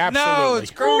City. Absolutely. No,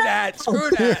 screw that.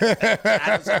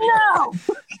 No.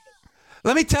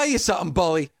 Let me tell you something,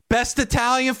 Bully. Best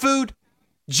Italian food?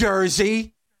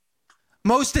 Jersey.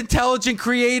 Most intelligent,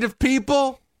 creative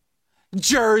people?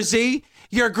 Jersey.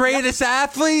 Your greatest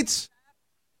athletes?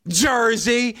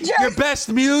 Jersey. Your best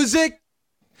music?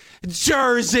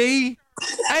 Jersey.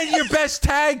 And your best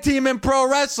tag team in pro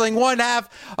wrestling, one half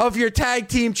of your tag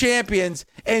team champions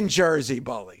in Jersey,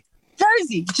 Bully.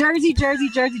 Jersey.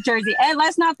 And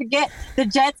let's not forget the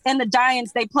Jets and the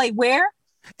Giants. They play where?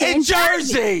 In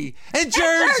Jersey.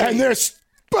 And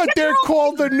they're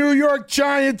called the New York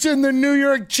Giants and the New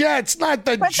York Jets, not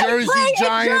the Jersey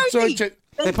Giants.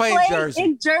 They play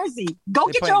in Jersey. Go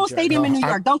get your own stadium in New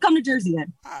York. Don't come to Jersey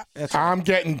then. I'm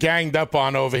getting ganged up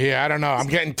on over here. I don't know. I'm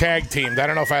getting tag teamed. I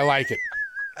don't know if I like it.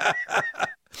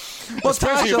 Well,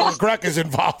 especially if Greca's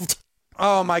involved.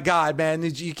 Oh my God, man!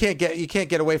 You can't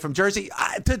get away from Jersey.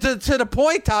 To the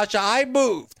point, Tasha, I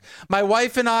moved. My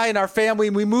wife and I and our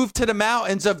family, we moved to the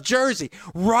mountains of Jersey,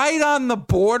 right on the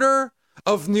border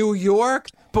of New York.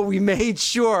 But we made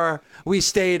sure we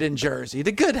stayed in Jersey,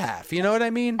 the good half. You know what I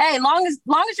mean? Hey, long as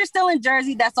you're still in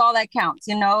Jersey, that's all that counts.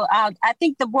 You know, I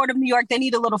think the board of New York, they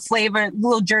need a little flavor,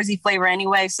 little Jersey flavor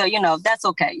anyway. So that's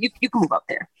okay. You can move up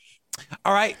there.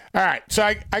 All right. So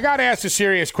I got to ask a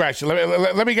serious question.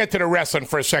 Let me get to the wrestling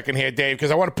for a second here, Dave,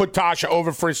 because I want to put Tasha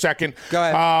over for a second. Go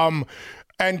ahead.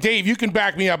 And Dave, you can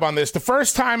back me up on this. The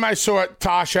first time I saw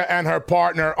Tasha and her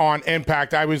partner on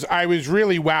Impact, I was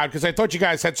really wowed because I thought you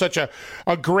guys had such a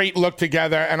great look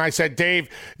together. And I said, Dave,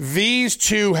 these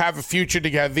two have a future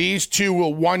together. These two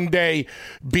will one day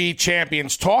be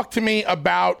champions. Talk to me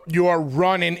about your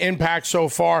run in Impact so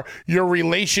far, your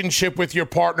relationship with your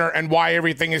partner, and why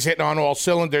everything is hitting on all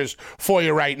cylinders for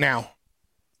you right now.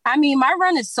 I mean, my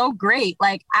run is so great.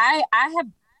 Like I have.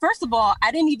 First of all,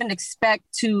 I didn't even expect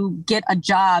to get a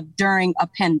job during a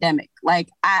pandemic. Like,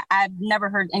 I've never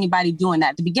heard anybody doing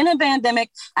that. At the beginning of the pandemic,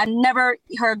 I never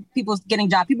heard people getting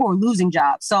jobs. People were losing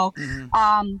jobs. So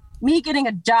me getting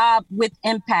a job with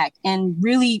Impact and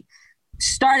really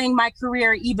starting my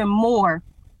career even more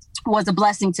was a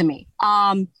blessing to me.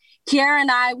 Kiara and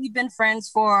I, we've been friends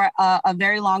for a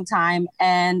very long time,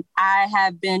 and I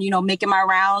have been, making my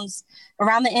rounds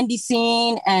around the indie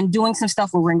scene and doing some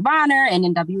stuff with Ring of Honor and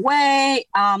NWA.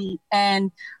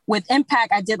 And with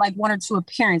Impact, I did like 1 or 2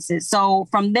 appearances. So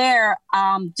from there,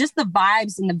 just the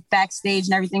vibes and the backstage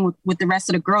and everything with the rest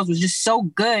of the girls was just so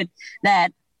good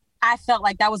that I felt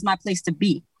like that was my place to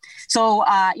be. So,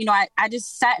 I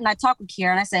just sat and I talked with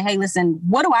Kiara and I said, hey, listen,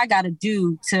 what do I got to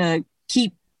do to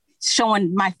keep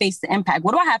showing my face to Impact?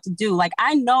 What do I have to do? Like,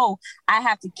 I know I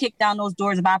have to kick down those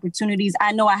doors of opportunities.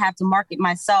 I know I have to market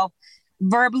myself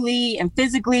verbally and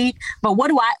physically, but what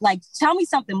do I like? Tell me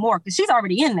something more, because she's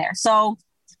already in there. So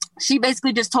she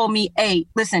basically just told me, hey,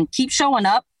 listen, keep showing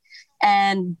up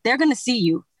and they're going to see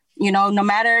you. No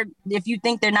matter if you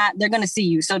think they're not, they're going to see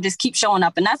you. So just keep showing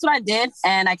up. And that's what I did.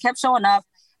 And I kept showing up.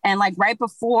 And like right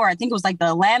before, I think it was like the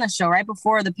Atlanta show, right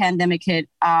before the pandemic hit,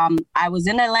 I was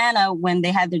in Atlanta when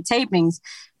they had their tapings,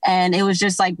 and it was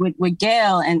just like with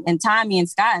Gail and Tommy and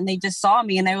Scott, and they just saw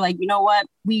me and they were like, you know what,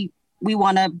 we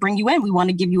want to bring you in. We want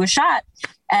to give you a shot.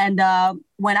 And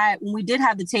when we did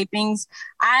have the tapings,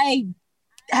 I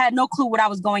had no clue what I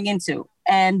was going into.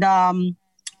 And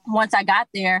once I got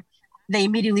there, they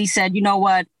immediately said, you know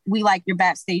what, we like your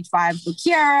backstage vibes with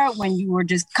Kiera when you were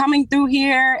just coming through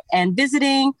here and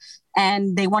visiting.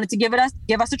 And they wanted to give us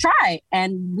a try.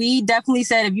 And we definitely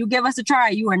said, if you give us a try,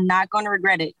 you are not going to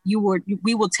regret it.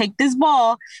 We will take this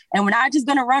ball and we're not just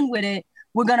going to run with it.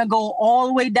 We're going to go all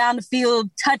the way down the field,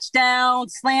 touchdown,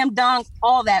 slam dunk,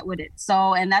 all that with it.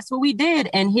 So, and that's what we did.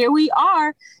 And here we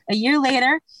are a year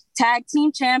later, tag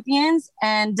team champions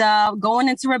and going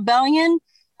into Rebellion.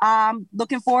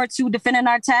 Looking forward to defending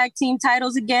our tag team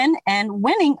titles again and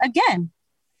winning again.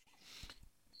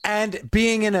 And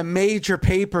being in a major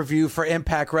pay-per-view for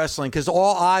Impact Wrestling, because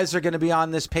all eyes are going to be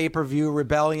on this pay-per-view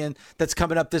Rebellion that's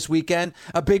coming up this weekend.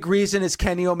 A big reason is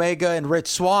Kenny Omega and Rich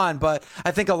Swann, but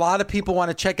I think a lot of people want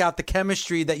to check out the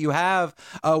chemistry that you have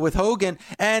with Hogan.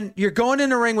 And you're going in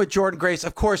the ring with Jordynne Grace.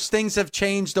 Of course, things have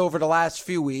changed over the last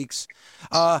few weeks.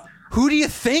 Who do you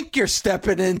think you're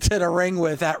stepping into the ring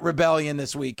with at Rebellion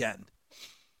this weekend?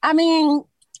 I mean,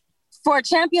 for a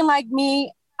champion like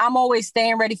me, I'm always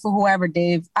staying ready for whoever,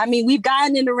 Dave. I mean, we've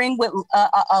gotten in the ring with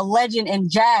a legend in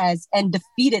Jazz and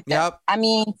defeated them. Yep. I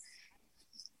mean,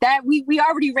 that we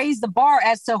already raised the bar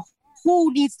as to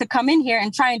who needs to come in here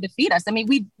and try and defeat us. I mean,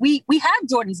 we have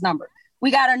Jordynne's number. We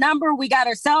got her number. We got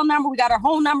her cell number. We got her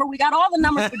home number. We got all the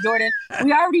numbers for Jordynne.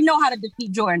 We already know how to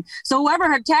defeat Jordynne. So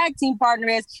whoever her tag team partner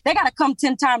is, they got to come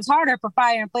 10 times harder for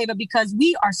Fire and Flavor because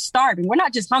we are starving. We're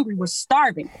not just hungry. We're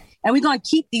starving. And we're going to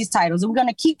keep these titles. And we're going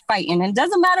to keep fighting. And it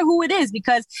doesn't matter who it is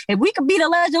because if we could beat a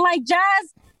legend like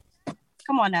Jazz,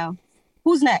 come on now.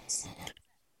 Who's next?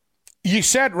 You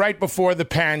said right before the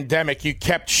pandemic, you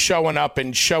kept showing up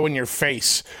and showing your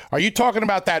face. Are you talking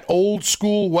about that old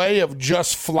school way of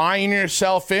just flying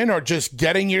yourself in or just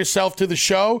getting yourself to the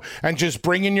show and just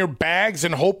bringing your bags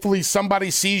and hopefully somebody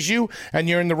sees you and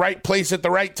you're in the right place at the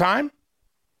right time?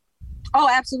 Oh,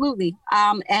 absolutely.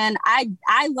 And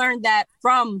I learned that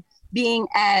from being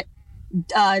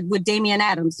with Damian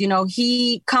Adams. You know,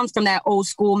 he comes from that old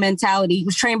school mentality. He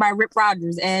was trained by Rip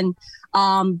Rogers. And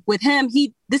with him,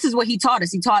 this is what he taught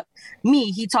us. He taught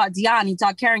me, he taught Dion, he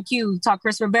taught Karen Q, he taught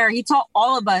Chris Rivera. He taught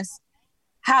all of us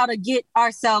how to get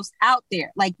ourselves out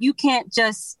there. Like, you can't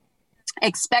just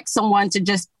expect someone to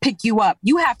just pick you up.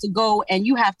 You have to go and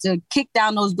you have to kick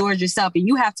down those doors yourself, and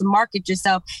you have to market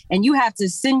yourself, and you have to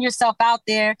send yourself out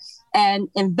there and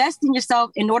invest in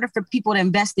yourself in order for people to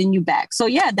invest in you back. So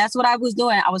yeah, that's what I was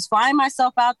doing. I was flying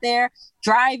myself out there,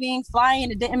 driving, flying.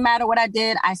 It didn't matter what I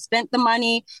did. I spent the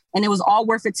money and it was all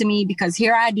worth it to me because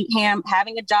here I am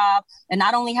having a job, and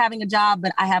not only having a job,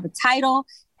 but I have a title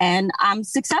and I'm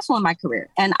successful in my career.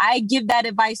 And I give that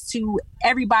advice to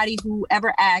everybody who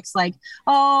ever asks, like,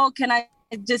 oh, can I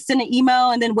just send an email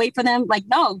and then wait for them? Like,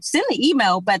 no, send the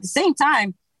email, but at the same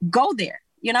time, go there.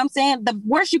 You know what I'm saying? The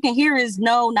worst you can hear is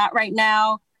no, not right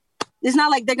now. It's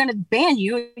not like they're going to ban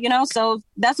you, you know? So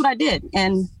that's what I did.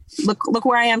 And look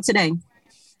where I am today.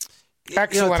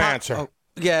 Excellent answer.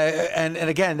 Yeah, and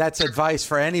again, that's advice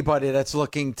for anybody that's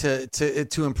looking to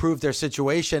improve their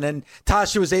situation. And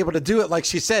Tasha was able to do it, like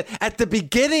she said, at the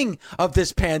beginning of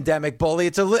this pandemic, Bully.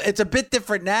 It's a bit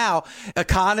different now.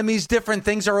 Economy's different.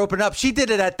 Things are open up. She did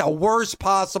it at the worst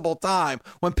possible time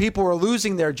when people were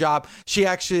losing their job. She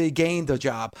actually gained a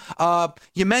job.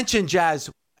 You mentioned Jazz,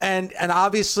 and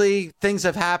obviously things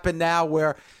have happened now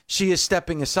where she is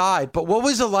stepping aside. But what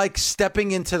was it like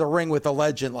stepping into the ring with a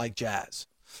legend like Jazz?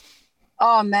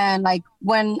 Oh man, like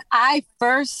when I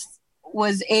first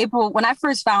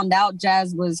found out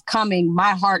Jazz was coming,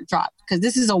 my heart dropped because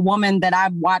this is a woman that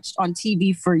I've watched on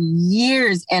TV for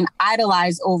years and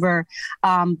idolized over,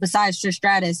 besides Trish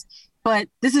Stratus. But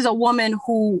this is a woman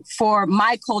who, for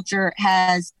my culture,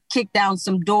 has kicked down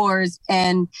some doors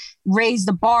and raised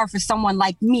the bar for someone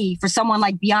like me, for someone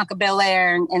like Bianca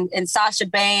Belair and Sasha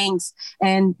Banks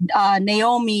and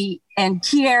Naomi and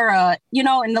Kiera, you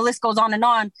know, and the list goes on,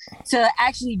 to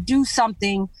actually do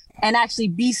something and actually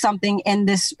be something in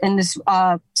this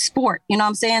sport. You know what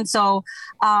I'm saying? So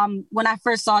when I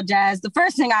first saw Jazz, the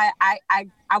first thing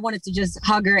I wanted to just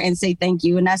hug her and say thank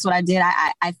you. And that's what I did.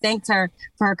 I thanked her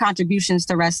for her contributions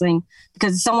to wrestling,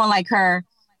 because someone like her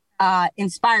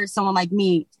inspired someone like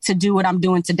me to do what I'm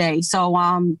doing today. So,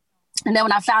 and then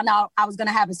when I found out I was going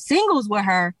to have a singles with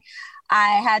her,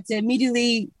 I had to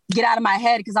immediately get out of my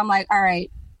head, because I'm like, all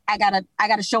right, I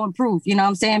gotta show and prove, you know what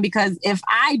I'm saying? Because if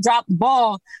I drop the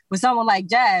ball with someone like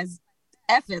Jazz,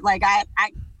 F it. Like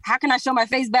how can I show my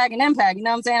face back in Impact? You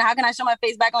know what I'm saying? How can I show my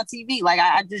face back on TV? Like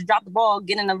I just dropped the ball,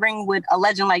 get in the ring with a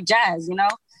legend like Jazz, you know?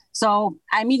 So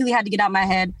I immediately had to get out my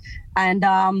head.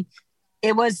 And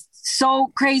it was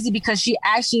so crazy because she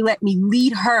actually let me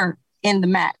lead her in the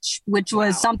match, which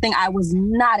was something I was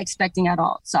not expecting at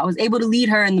all. So I was able to lead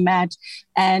her in the match,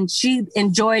 and she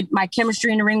enjoyed my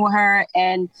chemistry in the ring with her.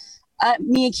 And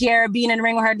me and Kiera being in the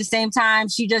ring with her at the same time,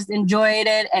 she just enjoyed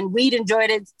it, and we'd enjoyed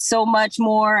it so much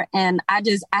more. And I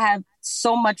have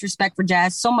so much respect for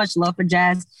Jazz, so much love for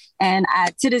Jazz. And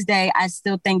to this day, I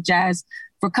still thank Jazz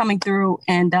for coming through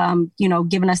and,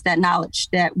 giving us that knowledge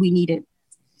that we needed.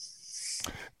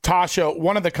 Tasha,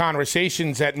 one of the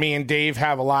conversations that me and Dave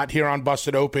have a lot here on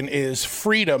Busted Open is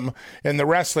freedom in the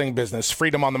wrestling business.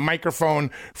 Freedom on the microphone,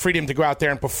 freedom to go out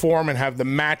there and perform and have the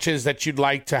matches that you'd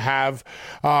like to have.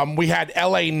 We had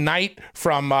LA Knight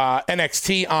from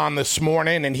NXT on this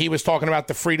morning, and he was talking about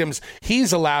the freedoms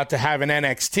he's allowed to have in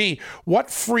NXT. What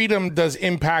freedom does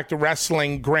Impact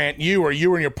Wrestling grant you or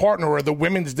you and your partner or the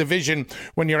women's division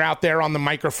when you're out there on the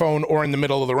microphone or in the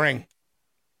middle of the ring?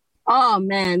 Oh,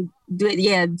 man.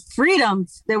 Yeah, freedom.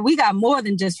 We got more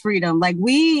than just freedom. Like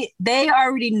they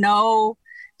already know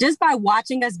just by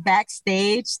watching us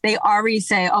backstage, they already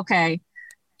say, okay,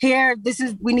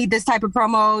 we need this type of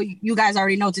promo. You guys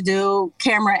already know what to do,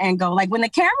 camera and go. Like when the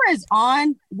camera is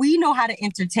on, we know how to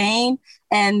entertain,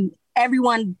 and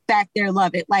everyone back there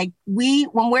love it. Like when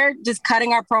we're just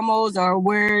cutting our promos or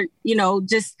we're,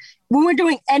 just when we're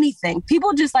doing anything,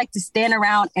 people just like to stand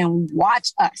around and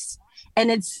watch us. And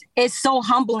it's so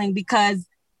humbling because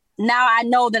now I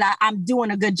know that I'm doing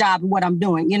a good job of what I'm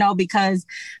doing, because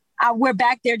we're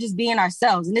back there just being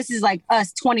ourselves. And this is like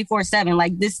us 24/7.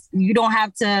 Like this, you don't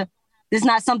have to, this is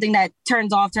not something that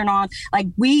turns off, turn on. Like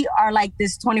we are like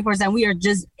this 24/7. We are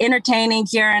just entertaining,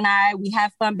 Kiera and I. We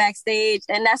have fun backstage.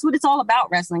 And that's what it's all about,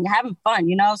 wrestling, having fun,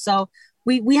 So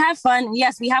we have fun.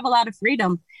 Yes, we have a lot of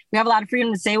freedom. We have a lot of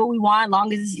freedom to say what we want, as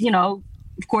long as,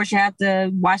 of course, you have to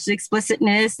watch the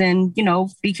explicitness and,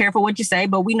 be careful what you say,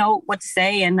 but we know what to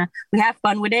say and we have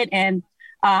fun with it. And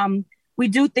we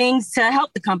do things to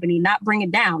help the company, not bring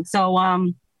it down. So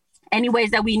any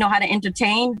ways that we know how to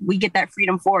entertain, we get that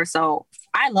freedom for. So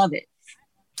I love it.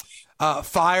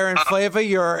 Fire and Flavor,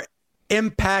 your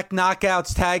Impact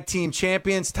Knockouts Tag Team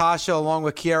Champions, Tasha, along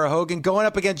with Kiera Hogan, going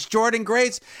up against Jordynne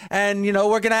Grace. And, we're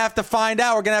going to have to find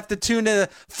out. We're going to have to tune to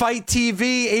Fight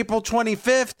TV April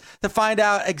 25th to find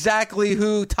out exactly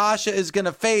who Tasha is going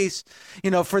to face,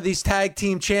 for these Tag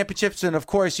Team Championships. And, of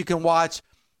course, you can watch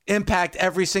Impact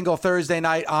every single Thursday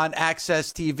night on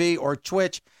Access TV or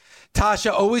Twitch.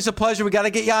 Tasha, always a pleasure. We got to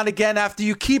get you on again after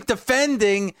you keep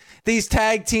defending these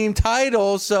tag team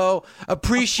titles. So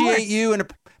appreciate you and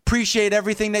appreciate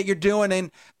everything that you're doing,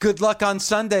 and good luck on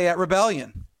Sunday at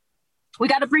Rebellion. We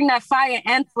got to bring that fire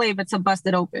and flavor to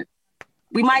Busted Open.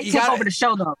 We might take over the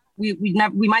show, though. We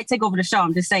might take over the show.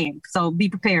 I'm just saying. So be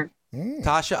prepared.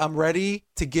 Tasha, I'm ready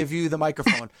to give you the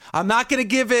microphone. I'm not going to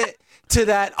give it to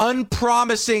that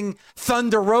unpromising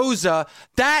Thunder Rosa.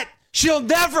 She'll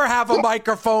never have a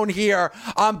microphone here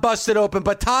on Busted Open.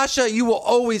 But Tasha, you will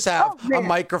always have a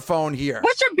microphone here.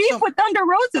 What's your beef with Thunder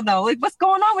Rosa, though? Like, what's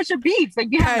going on with your beef? Like,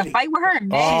 you have to fight with her.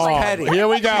 Oh, petty. Here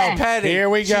we go. Petty. Here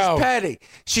we go.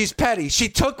 She's petty. She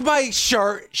took my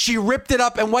shirt, she ripped it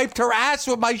up, and wiped her ass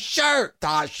with my shirt,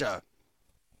 Tasha.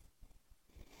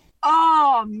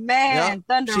 Oh, man. Yeah,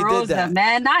 Thunder Rosa,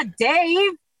 man. Not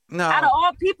Dave. No. Out of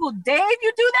all people, Dave,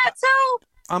 you do that too?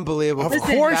 Unbelievable. Of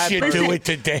course you do it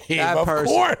to Dave. Of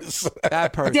course.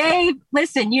 That person. Dave,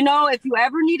 listen, if you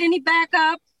ever need any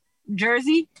backup,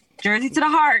 Jersey to the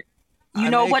heart. You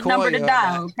know what number to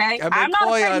dial, okay? I'm not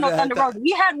afraid of no Thunder Rosa.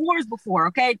 We had wars before,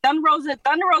 okay? Thunder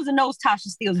Rosa knows Tasha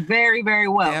Steelz very, very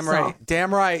well.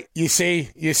 Damn right. You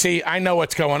see, I know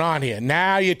what's going on here.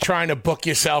 Now you're trying to book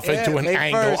yourself into an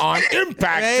angle on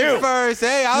Impact, too. First.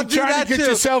 Hey, I'll do that, too. You're trying to get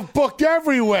yourself booked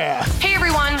everywhere. Hey,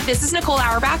 everyone. This is Nicole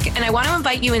Auerbach, and I want to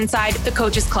invite you inside the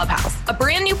Coaches Clubhouse, a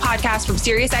brand new podcast from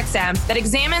SiriusXM that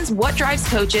examines what drives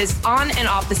coaches on and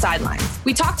off the sidelines.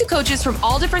 We talk to coaches from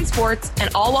all different sports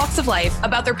and all walks of life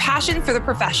about their passion for the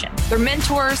profession, their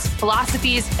mentors,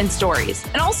 philosophies, and stories,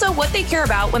 and also what they care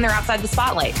about when they're outside the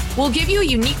spotlight. We'll give you a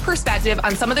unique perspective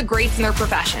on some of the greats in their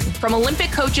profession, from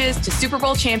Olympic coaches to Super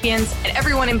Bowl champions and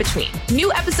everyone in between.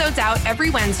 New episodes out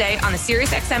every Wednesday on the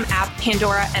SiriusXM app,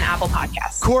 Pandora, and Apple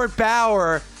Podcasts. Court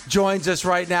Bauer joins us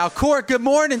right now. Court, good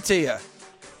morning to you.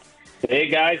 Hey,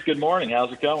 guys. Good morning.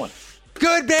 How's it going?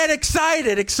 Good, man.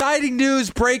 Excited. Exciting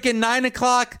news breaking 9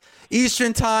 o'clock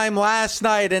Eastern time last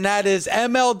night, and that is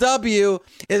MLW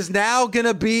is now going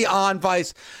to be on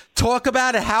Vice. Talk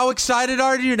about it. How excited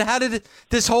are you, and how did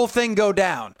this whole thing go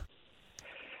down?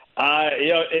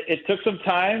 It took some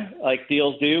time, like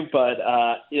deals do, but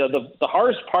the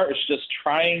hardest part is just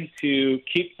trying to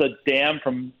keep the dam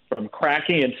from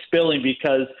cracking and spilling,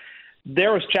 because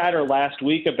there was chatter last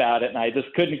week about it, and I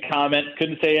just couldn't comment,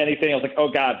 couldn't say anything. I was like, oh,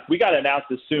 God, we got to announce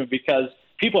this soon because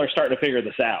people are starting to figure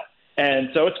this out. And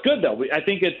so it's good, though. I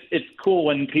think it's cool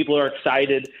when people are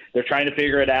excited. They're trying to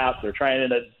figure it out. They're trying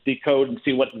to decode and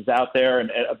see what is out there and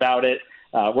about it.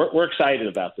 We're excited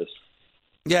about this.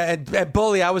 Yeah, and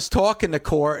Bully, I was talking to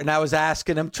Court, and I was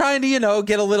asking him, trying to,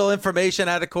 get a little information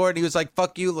out of Court, and he was like,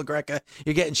 fuck you, LaGreca,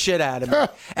 you're getting shit out of me.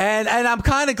 and I'm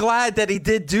kind of glad that he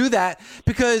did do that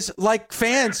because, like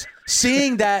fans,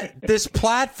 seeing that this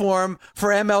platform for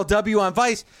MLW on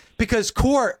Vice, because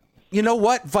Court, you know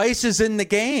what? Vice is in the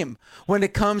game when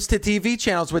it comes to TV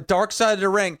channels with Dark Side of the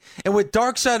Ring. And with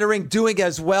Dark Side of the Ring doing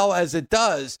as well as it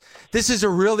does, this is a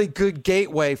really good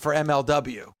gateway for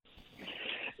MLW.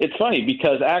 It's funny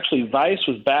because actually Vice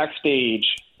was backstage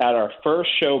at our first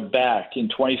show back in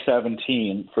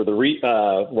 2017 for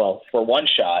for One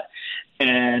Shot,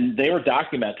 and they were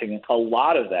documenting a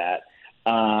lot of that.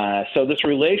 So this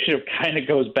relationship kind of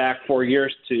goes back 4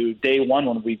 years to day one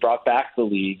when we brought back the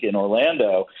league in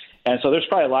Orlando. And so there's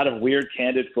probably a lot of weird,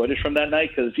 candid footage from that night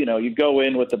because, you go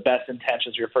in with the best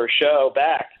intentions your first show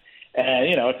back. And,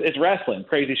 it's wrestling.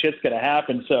 Crazy shit's going to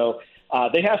happen. So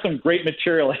they have some great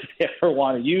material if they ever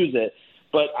want to use it.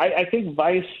 But I think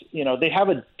Vice, they have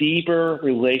a deeper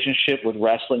relationship with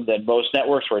wrestling than most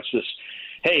networks where it's just,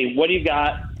 hey, what do you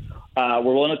got?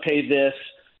 We're willing to pay this.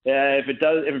 If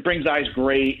it brings eyes,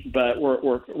 great, but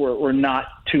we're not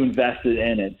too invested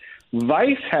in it.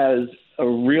 Vice has a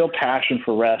real passion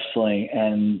for wrestling,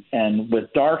 and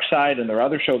with Dark Side and their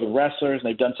other show, The Wrestlers, and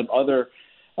they've done some other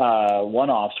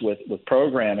one-offs with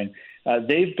programming.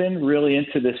 They've been really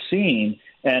into this scene,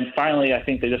 and finally, I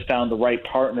think they just found the right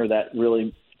partner that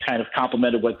really kind of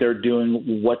complemented what they're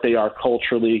doing, what they are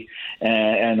culturally,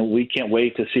 and we can't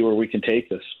wait to see where we can take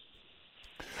this.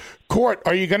 Court,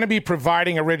 are you going to be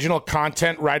providing original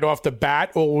content right off the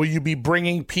bat, or will you be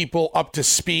bringing people up to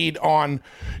speed on,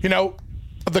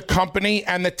 the company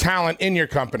and the talent in your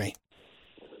company?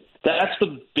 That's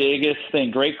the biggest thing.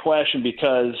 Great question,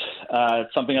 because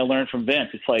it's something I learned from Vince.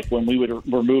 It's like when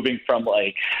we're moving from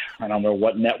I don't know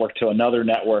what network to another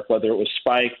network, whether it was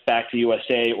Spike back to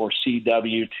USA or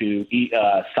CW to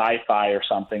Sci-Fi or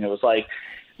something. It was like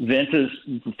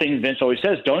the thing Vince always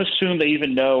says, don't assume they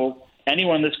even know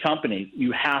anyone in this company.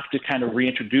 You have to kind of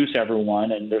reintroduce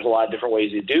everyone, and there's a lot of different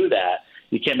ways to do that.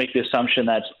 You can't make the assumption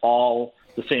that's all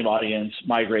the same audience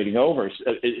migrating over.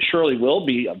 It surely will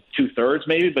be 2/3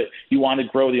 maybe, but you want to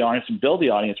grow the audience and build the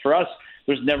audience. For us,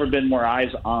 there's never been more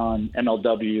eyes on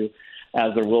MLW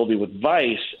as there will be with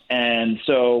Vice. And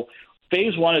so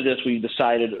phase one of this, we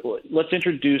decided, let's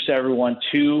introduce everyone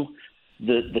to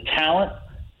the talent,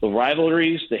 the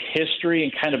rivalries, the history,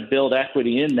 and kind of build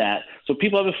equity in that. So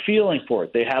people have a feeling for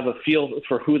it. They have a feel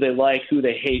for who they like, who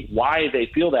they hate, why they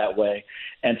feel that way,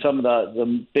 and some of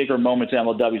the bigger moments in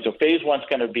MLW. So phase one's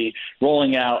going to be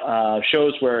rolling out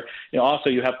shows where,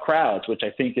 also you have crowds, which I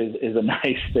think is a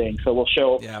nice thing. So we'll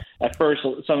show at first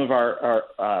some of our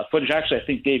footage. Actually, I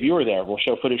think, Dave, you were there. We'll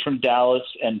show footage from Dallas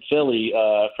and Philly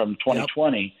from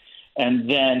 2020. Yep. And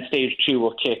then stage two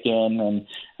will kick in, and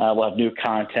we'll have new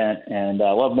content, and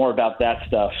we'll have more about that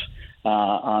stuff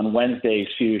on Wednesday's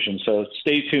Fusion. So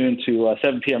stay tuned to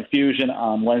 7 p.m. Fusion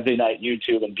on Wednesday night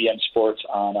YouTube and BM Sports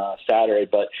on Saturday.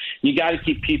 But you got to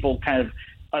keep people kind of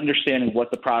understanding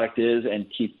what the product is and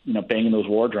keep banging those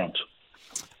war drums.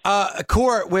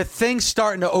 Court, with things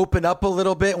starting to open up a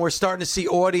little bit and we're starting to see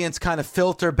audience kind of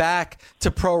filter back to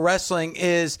pro wrestling,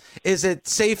 is it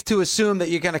safe to assume that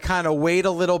you're going to kind of wait a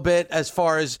little bit as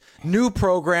far as new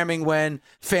programming when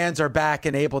fans are back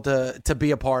and able to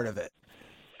be a part of it?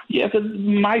 Yeah,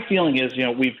 my feeling is,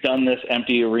 we've done this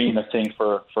empty arena thing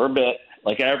for a bit,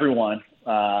 like everyone.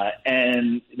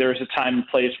 And there's a time and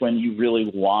place when you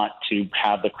really want to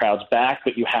have the crowds back,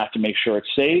 but you have to make sure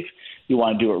it's safe. You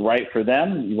want to do it right for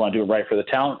them. You want to do it right for the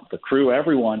talent, the crew,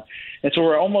 everyone. And so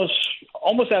we're almost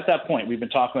at that point. We've been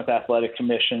talking with athletic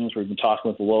commissions. We've been talking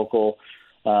with the local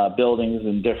buildings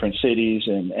in different cities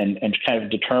and kind of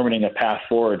determining a path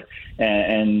forward.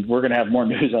 And we're going to have more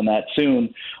news on that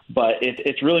soon. But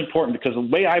it's really important because the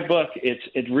way I book,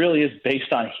 it really is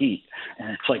based on heat. And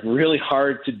it's really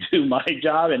hard to do my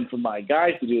job and for my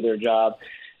guys to do their job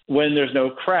when there's no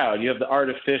crowd. You have the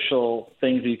artificial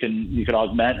things you can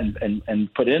augment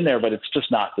and put in there, but it's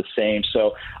just not the same.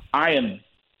 So I am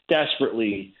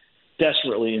desperately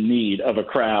in need of a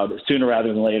crowd sooner rather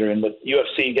than later. And with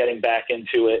UFC getting back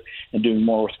into it and doing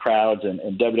more with crowds and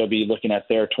WWE looking at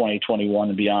their 2021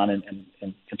 and beyond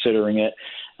and considering it,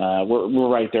 we're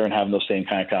right there and having those same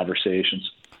kind of conversations.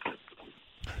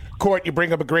 Court, you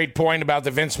bring up a great point about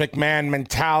the Vince McMahon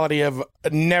mentality of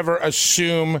never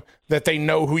assume that they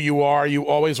know who you are. You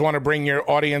always want to bring your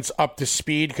audience up to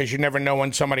speed because you never know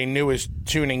when somebody new is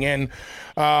tuning in.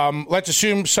 Let's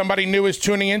assume somebody new is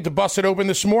tuning in to Busted Open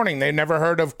this morning. They never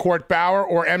heard of Court Bauer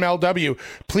or MLW.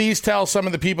 Please tell some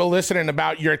of the people listening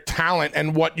about your talent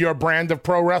and what your brand of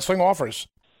pro wrestling offers.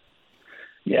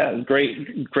 Yeah,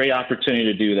 great opportunity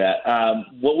to do that.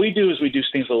 What we do is we do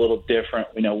things a little different.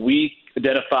 We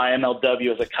identify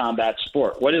MLW as a combat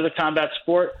sport. What is a combat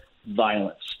sport?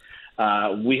 Violence.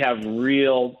 We have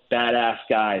real badass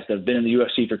guys that have been in the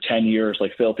UFC for 10 years,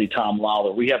 like Filthy Tom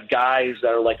Lawler. We have guys that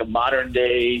are like a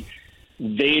modern-day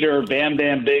Vader, Bam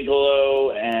Bam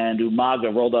Bigelow, and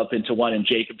Umaga rolled up into one, and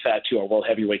Jacob Fatu, our world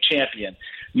heavyweight champion.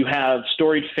 You have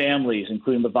storied families,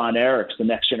 including the Von Erichs, the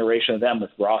next generation of them, with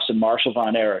Ross and Marshall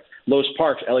Von Erich. Los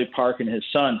Parks, Ellie Park and his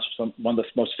sons, one of the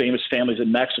most famous families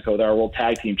in Mexico. They're our world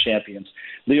tag team champions.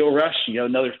 Leo Rush,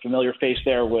 another familiar face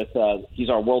there with he's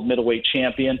our world middleweight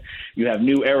champion. You have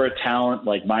new era talent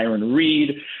like Myron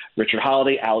Reed, Richard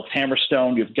Holiday, Alex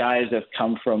Hammerstone. You have guys that have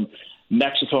come from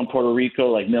Mexico and Puerto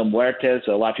Rico, like Mil Muertes,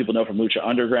 a lot of people know from Lucha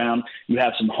Underground. You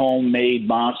have some homemade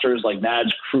monsters like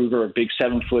Mads Kruger, a big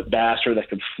 7-foot bastard that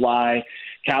can fly.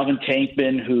 Calvin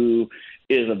Tankman, who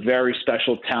is a very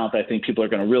special talent I think people are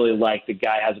going to really like. The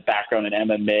guy has a background in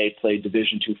MMA, played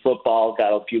Division II football,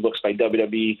 got a few looks by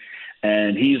WWE,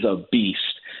 and he's a beast.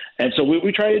 And so what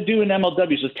we try to do in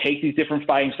MLW is just take these different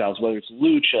fighting styles, whether it's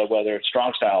lucha, whether it's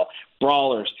strong style,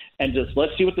 brawlers, and just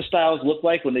let's see what the styles look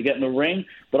like when they get in the ring,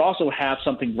 but also have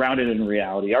something grounded in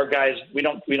reality. Our guys, we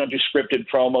don't do scripted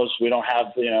promos. We don't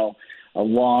have, a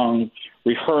long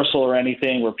rehearsal or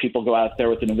anything where people go out there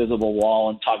with an invisible wall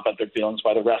and talk about their feelings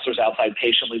while the wrestlers outside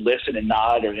patiently listen and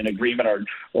nod or in agreement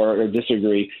or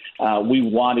disagree. We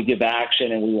want to give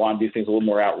action, and we want to do things a little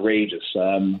more outrageous.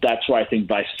 That's why I think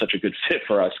Vice is such a good fit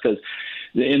for us, because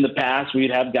in the past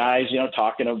we'd have guys,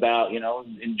 talking about,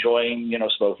 enjoying,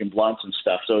 smoking blunts and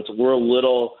stuff. So we're a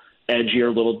little edgier,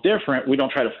 a little different. We don't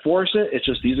try to force it. It's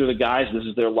just these are the guys, this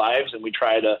is their lives, and we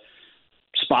try to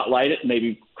spotlight it,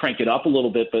 maybe crank it up a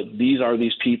little bit, but these are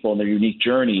these people and their unique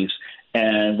journeys,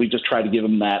 and we just try to give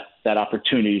them that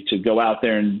opportunity to go out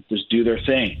there and just do their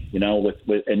thing, with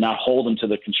and not hold them to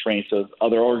the constraints of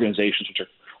other organizations, which are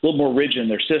a little more rigid in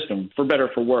their system, for better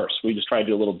or for worse. We just try to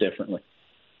do a little differently.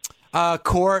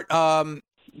 Court,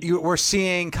 we're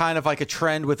seeing kind of like a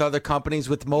trend with other companies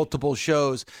with multiple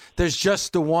shows. There's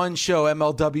just the one show,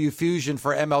 MLW Fusion,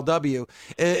 for MLW.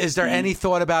 Is there any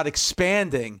thought about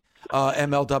expanding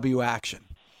MLW action?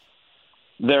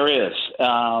 There is.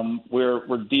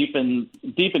 We're deep in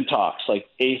talks, like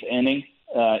 8th inning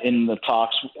in the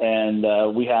talks,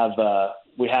 and we have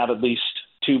at least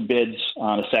 2 bids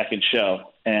on a second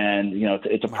show, and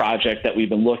it's a project that we've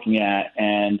been looking at,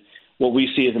 and what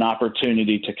we see is an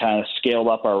opportunity to kind of scale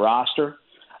up our roster,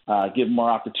 give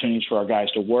more opportunities for our guys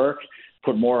to work,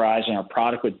 put more eyes on our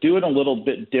product, but do it a little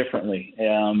bit differently.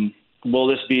 Will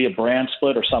this be a brand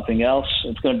split or something else?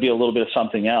 It's going to be a little bit of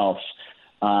something else.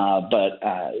 But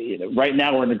right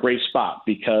now we're in a great spot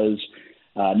because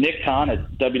Nick Khan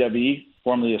at WWE,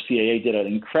 formerly of CAA, did an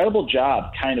incredible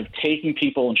job kind of taking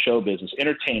people in show business,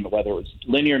 entertainment, whether it was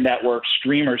linear networks,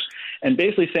 streamers, and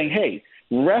basically saying, hey,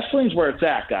 wrestling's where it's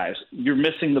at, guys. You're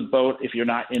missing the boat if you're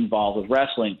not involved with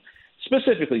wrestling,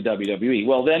 specifically WWE.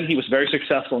 Well, then he was very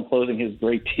successful in closing his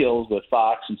great deals with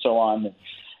Fox and so on.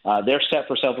 They're set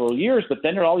for several years, but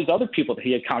then there are all these other people that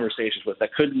he had conversations with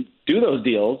that couldn't do those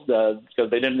deals because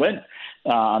they didn't win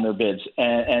on their bids.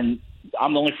 And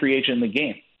I'm the only free agent in the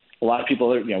game. A lot of people,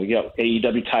 we got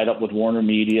AEW tied up with Warner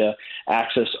Media.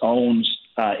 Access owns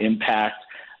Impact.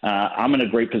 I'm in a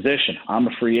great position. I'm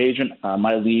a free agent.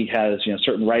 My league has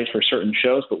certain rights for certain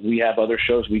shows, but we have other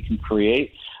shows we can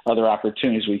create, other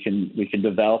opportunities we can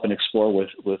develop and explore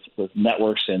with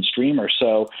networks and streamers.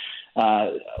 So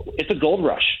it's a gold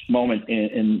rush moment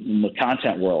in the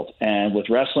content world, and with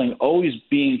wrestling always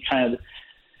being kind of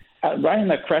riding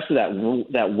that crest of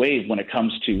that wave when it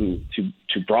comes to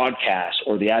broadcast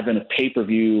or the advent of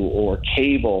pay-per-view or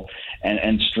cable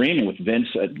and streaming with Vince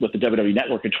with the WWE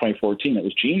Network in 2014. That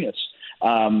was genius.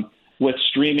 With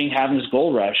streaming having this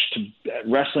gold rush,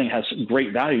 wrestling has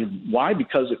great value. Why?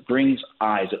 Because it brings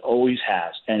eyes. It always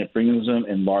has, and it brings them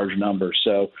in large numbers.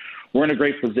 So we're in a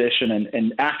great position.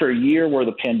 And after a year where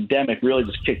the pandemic really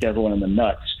just kicked everyone in the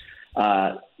nuts,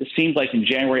 it seemed like in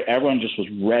January everyone just was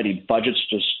ready. Budgets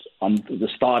just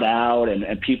thought out,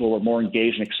 and people were more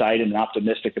engaged and excited and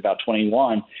optimistic about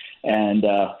 21. And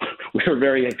we're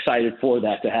very excited for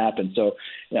that to happen. So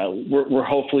we're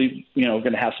hopefully, going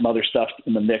to have some other stuff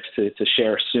in the mix to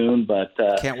share soon. But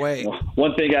can't wait.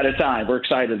 One thing at a time. We're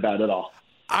excited about it all.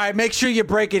 All right, make sure you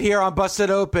break it here on Busted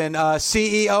Open.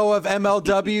 CEO of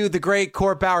MLW, the great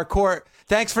Court Bauer. Court,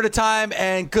 thanks for the time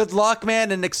and good luck,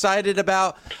 man, and excited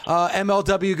about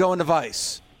MLW going to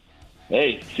Vice.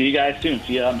 Hey, see you guys soon.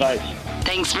 See you on Vice.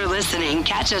 Thanks for listening.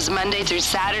 Catch us Monday through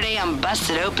Saturday on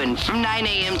Busted Open from 9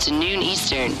 a.m. to noon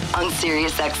Eastern on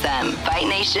SiriusXM, Fight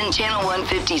Nation Channel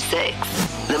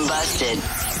 156. The Busted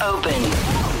Open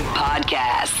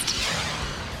Podcast.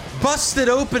 Busted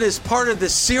Open is part of the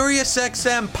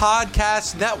SiriusXM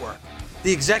Podcast Network.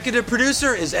 The executive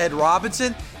producer is Ed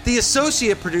Robinson. The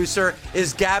associate producer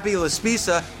is Gabby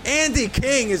Laspisa. Andy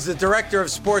King is the director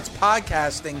of sports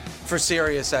podcasting for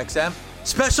SiriusXM.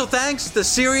 Special thanks to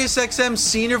SiriusXM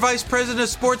Senior Vice President of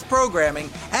Sports Programming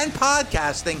and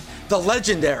Podcasting, the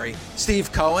legendary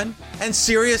Steve Cohen, and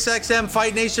SiriusXM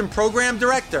Fight Nation Program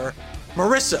Director,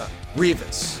 Marissa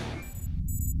Rivas.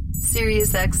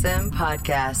 SiriusXM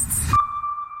Podcasts.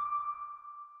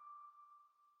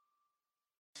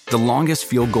 The longest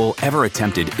field goal ever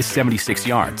attempted is 76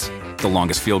 yards. The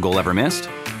longest field goal ever missed?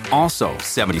 Also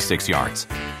 76 yards.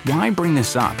 Why bring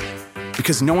this up?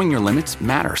 Because knowing your limits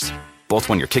matters, both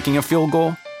when you're kicking a field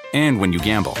goal and when you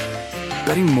gamble.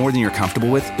 Betting more than you're comfortable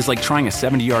with is like trying a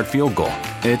 70-yard field goal.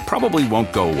 It probably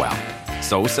won't go well.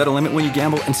 So set a limit when you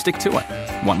gamble and stick to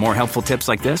it. Want more helpful tips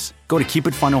like this? Go to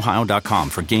keepitfunohio.com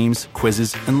for games,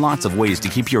 quizzes, and lots of ways to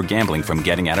keep your gambling from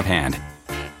getting out of hand.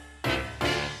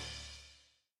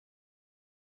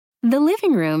 The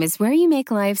living room is where you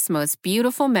make life's most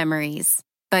beautiful memories.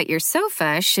 But your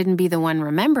sofa shouldn't be the one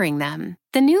remembering them.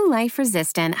 The new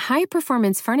life-resistant,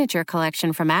 high-performance furniture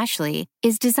collection from Ashley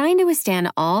is designed to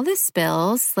withstand all the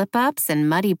spills, slip-ups, and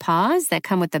muddy paws that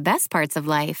come with the best parts of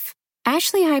life.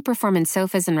 Ashley high-performance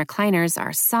sofas and recliners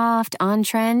are soft,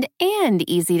 on-trend, and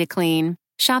easy to clean.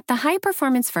 Shop the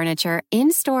high-performance furniture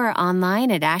in-store or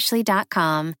online at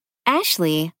ashley.com.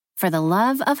 Ashley, for the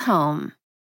love of home.